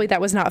can't tell me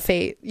that was not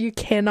fate. You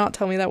cannot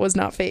tell me that was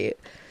not fate.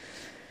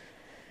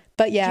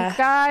 But yeah. You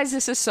guys,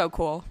 this is so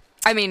cool.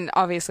 I mean,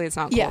 obviously it's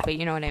not cool, but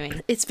you know what I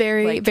mean. It's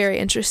very, very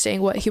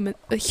interesting what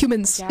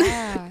humans...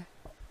 Yeah.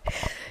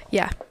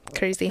 Yeah,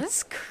 crazy.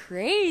 That's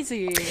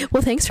crazy.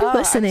 Well, thanks for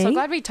listening. I'm so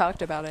glad we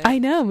talked about it. I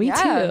know, me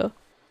too.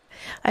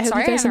 I hope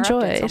you guys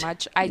enjoyed. So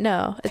much. I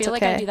feel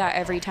like I do that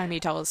every time you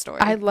tell a story.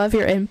 I love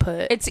your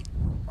input.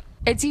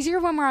 It's easier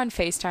when we're on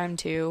FaceTime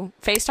too.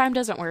 FaceTime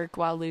doesn't work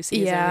while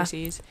Lucy is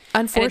overseas.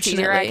 Unfortunately. And it's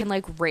easier, I can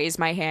like raise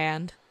my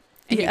hand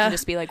and you can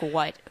just be like,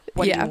 what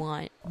do you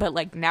want? But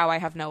like now I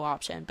have no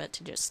option but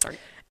to just start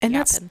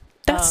yapping.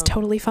 That's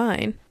totally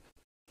fine.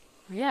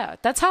 Yeah,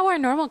 that's how our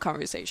normal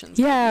conversations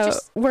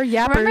we're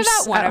yappers. Remember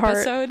that one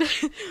episode?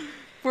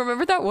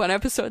 Remember that one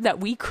episode that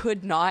we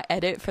could not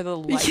edit for the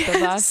life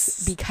of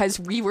us because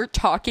we were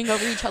talking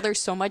over each other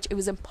so much it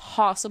was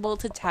impossible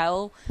to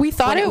tell we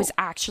thought it was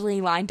actually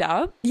lined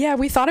up? Yeah,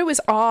 we thought it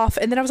was off,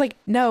 and then I was like,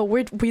 no,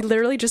 we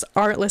literally just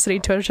aren't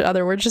listening to each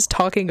other. We're just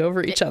talking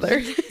over each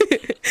other.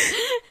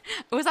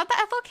 Was that the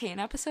Ethel Cain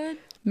episode?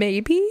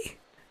 Maybe.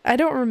 I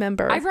don't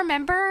remember. I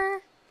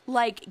remember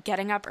like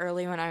getting up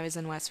early when I was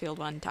in Westfield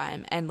one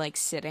time and like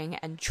sitting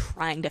and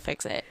trying to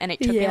fix it, and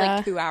it took me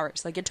like 2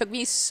 hours. Like it took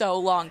me so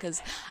long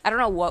because I don't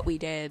know what we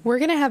did. We're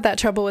gonna have that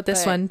trouble with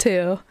this one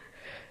too,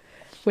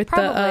 with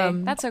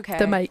the that's okay,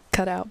 the mic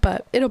cut out,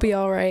 but it'll be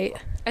all right.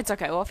 It's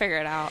okay, we'll figure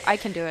it out. I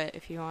can do it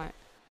if you want.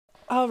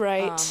 All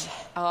right.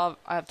 I'll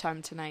have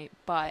time tonight.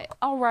 But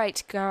all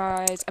right,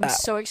 guys. I'm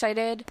so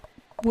excited.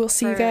 We'll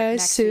see you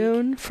guys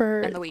soon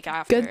for and the week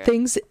after. Good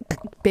things,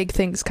 big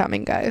things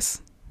coming,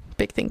 guys.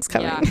 Big things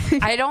coming.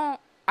 Yeah.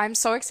 I'm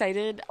so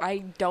excited. I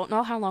don't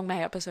know how long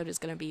my episode is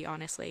going to be,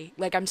 honestly.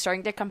 Like, I'm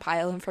starting to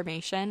compile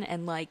information,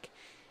 and, like,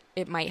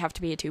 it might have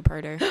to be a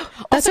two-parter.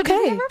 That's also, okay.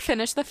 Did we ever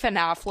finish the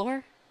FNAF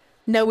lore?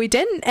 No, we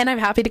didn't, and I'm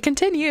happy to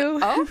continue.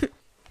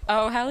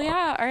 Oh, hell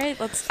yeah. All right,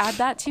 let's add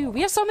that, too.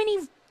 We have so many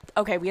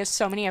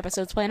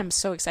episodes planned. I'm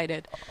so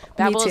excited.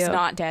 Babel is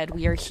not dead.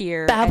 We are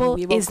here. Babel and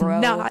we will is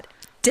not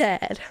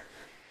dead.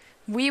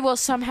 We will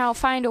somehow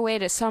find a way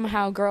to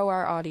somehow grow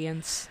our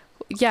audience.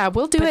 Yeah,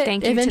 we'll do it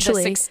thank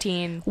eventually. You to the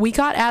 16. We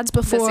got ads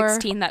before. The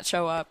 16 that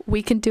show up.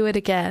 We can do it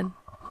again.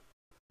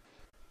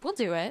 We'll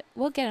do it.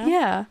 We'll get them.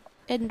 Yeah.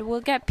 And we'll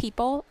get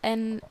people,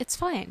 and it's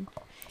fine.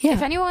 Yeah.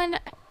 If anyone,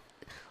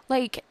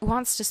 like,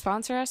 wants to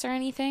sponsor us or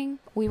anything,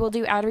 we will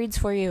do ad reads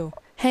for you.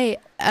 Hey,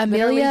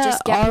 Amelia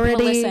just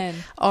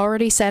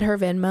already said her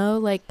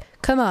Venmo. Like,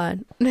 come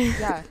on.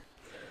 Yeah.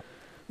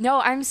 No,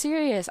 I'm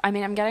serious. I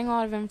mean, I'm getting a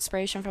lot of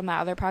inspiration from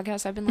that other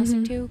podcast I've been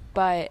listening to,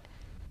 but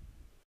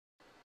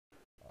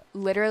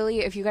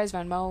literally, if you guys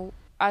Venmo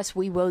us,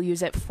 we will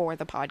use it for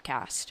the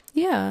podcast.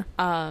 Yeah.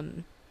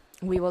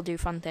 We will do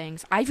fun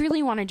things. I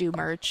really want to do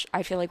merch.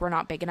 I feel like we're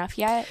not big enough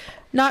yet.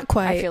 Not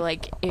quite. I feel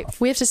like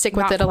we have to stick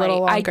with it a little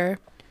longer.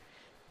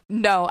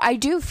 I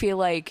do feel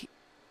like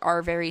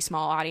our very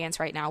small audience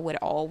right now would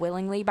all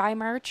willingly buy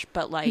merch,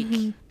 but like,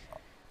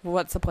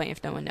 what's the point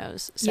if no one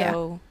knows?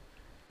 So,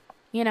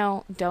 you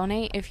know,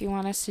 donate if you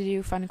want us to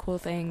do fun, cool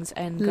things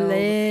and go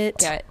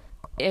get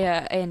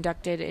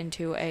inducted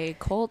into a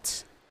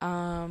cult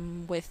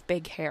with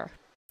big hair.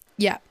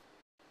 Yeah.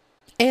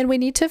 And we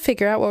need to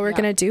figure out what we're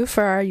going to do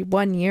for our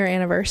 1 year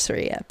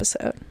anniversary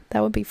episode.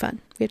 That would be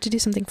fun. We have to do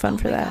something fun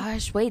for that. Oh my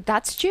gosh, wait,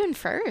 that's June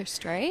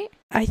 1st, right?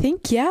 I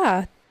think,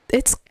 yeah.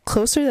 It's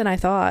closer than I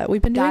thought.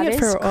 We've been doing it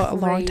for a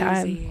long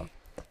time.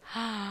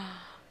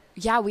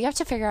 Yeah, we have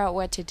to figure out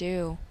what to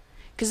do.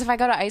 Because if I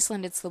go to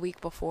Iceland, it's the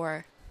week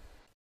before.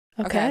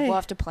 Okay, we'll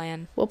have to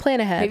plan. We'll plan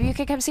ahead. Maybe you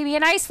could come see me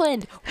in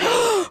Iceland.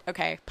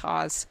 Okay,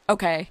 pause.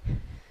 Okay.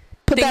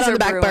 Put that on the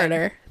back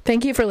burner.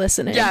 Thank you for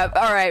listening. Yeah,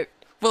 all right.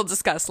 We'll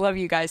discuss. Love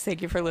you guys.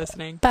 Thank you for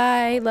listening.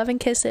 Bye. Love and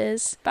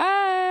kisses.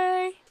 Bye.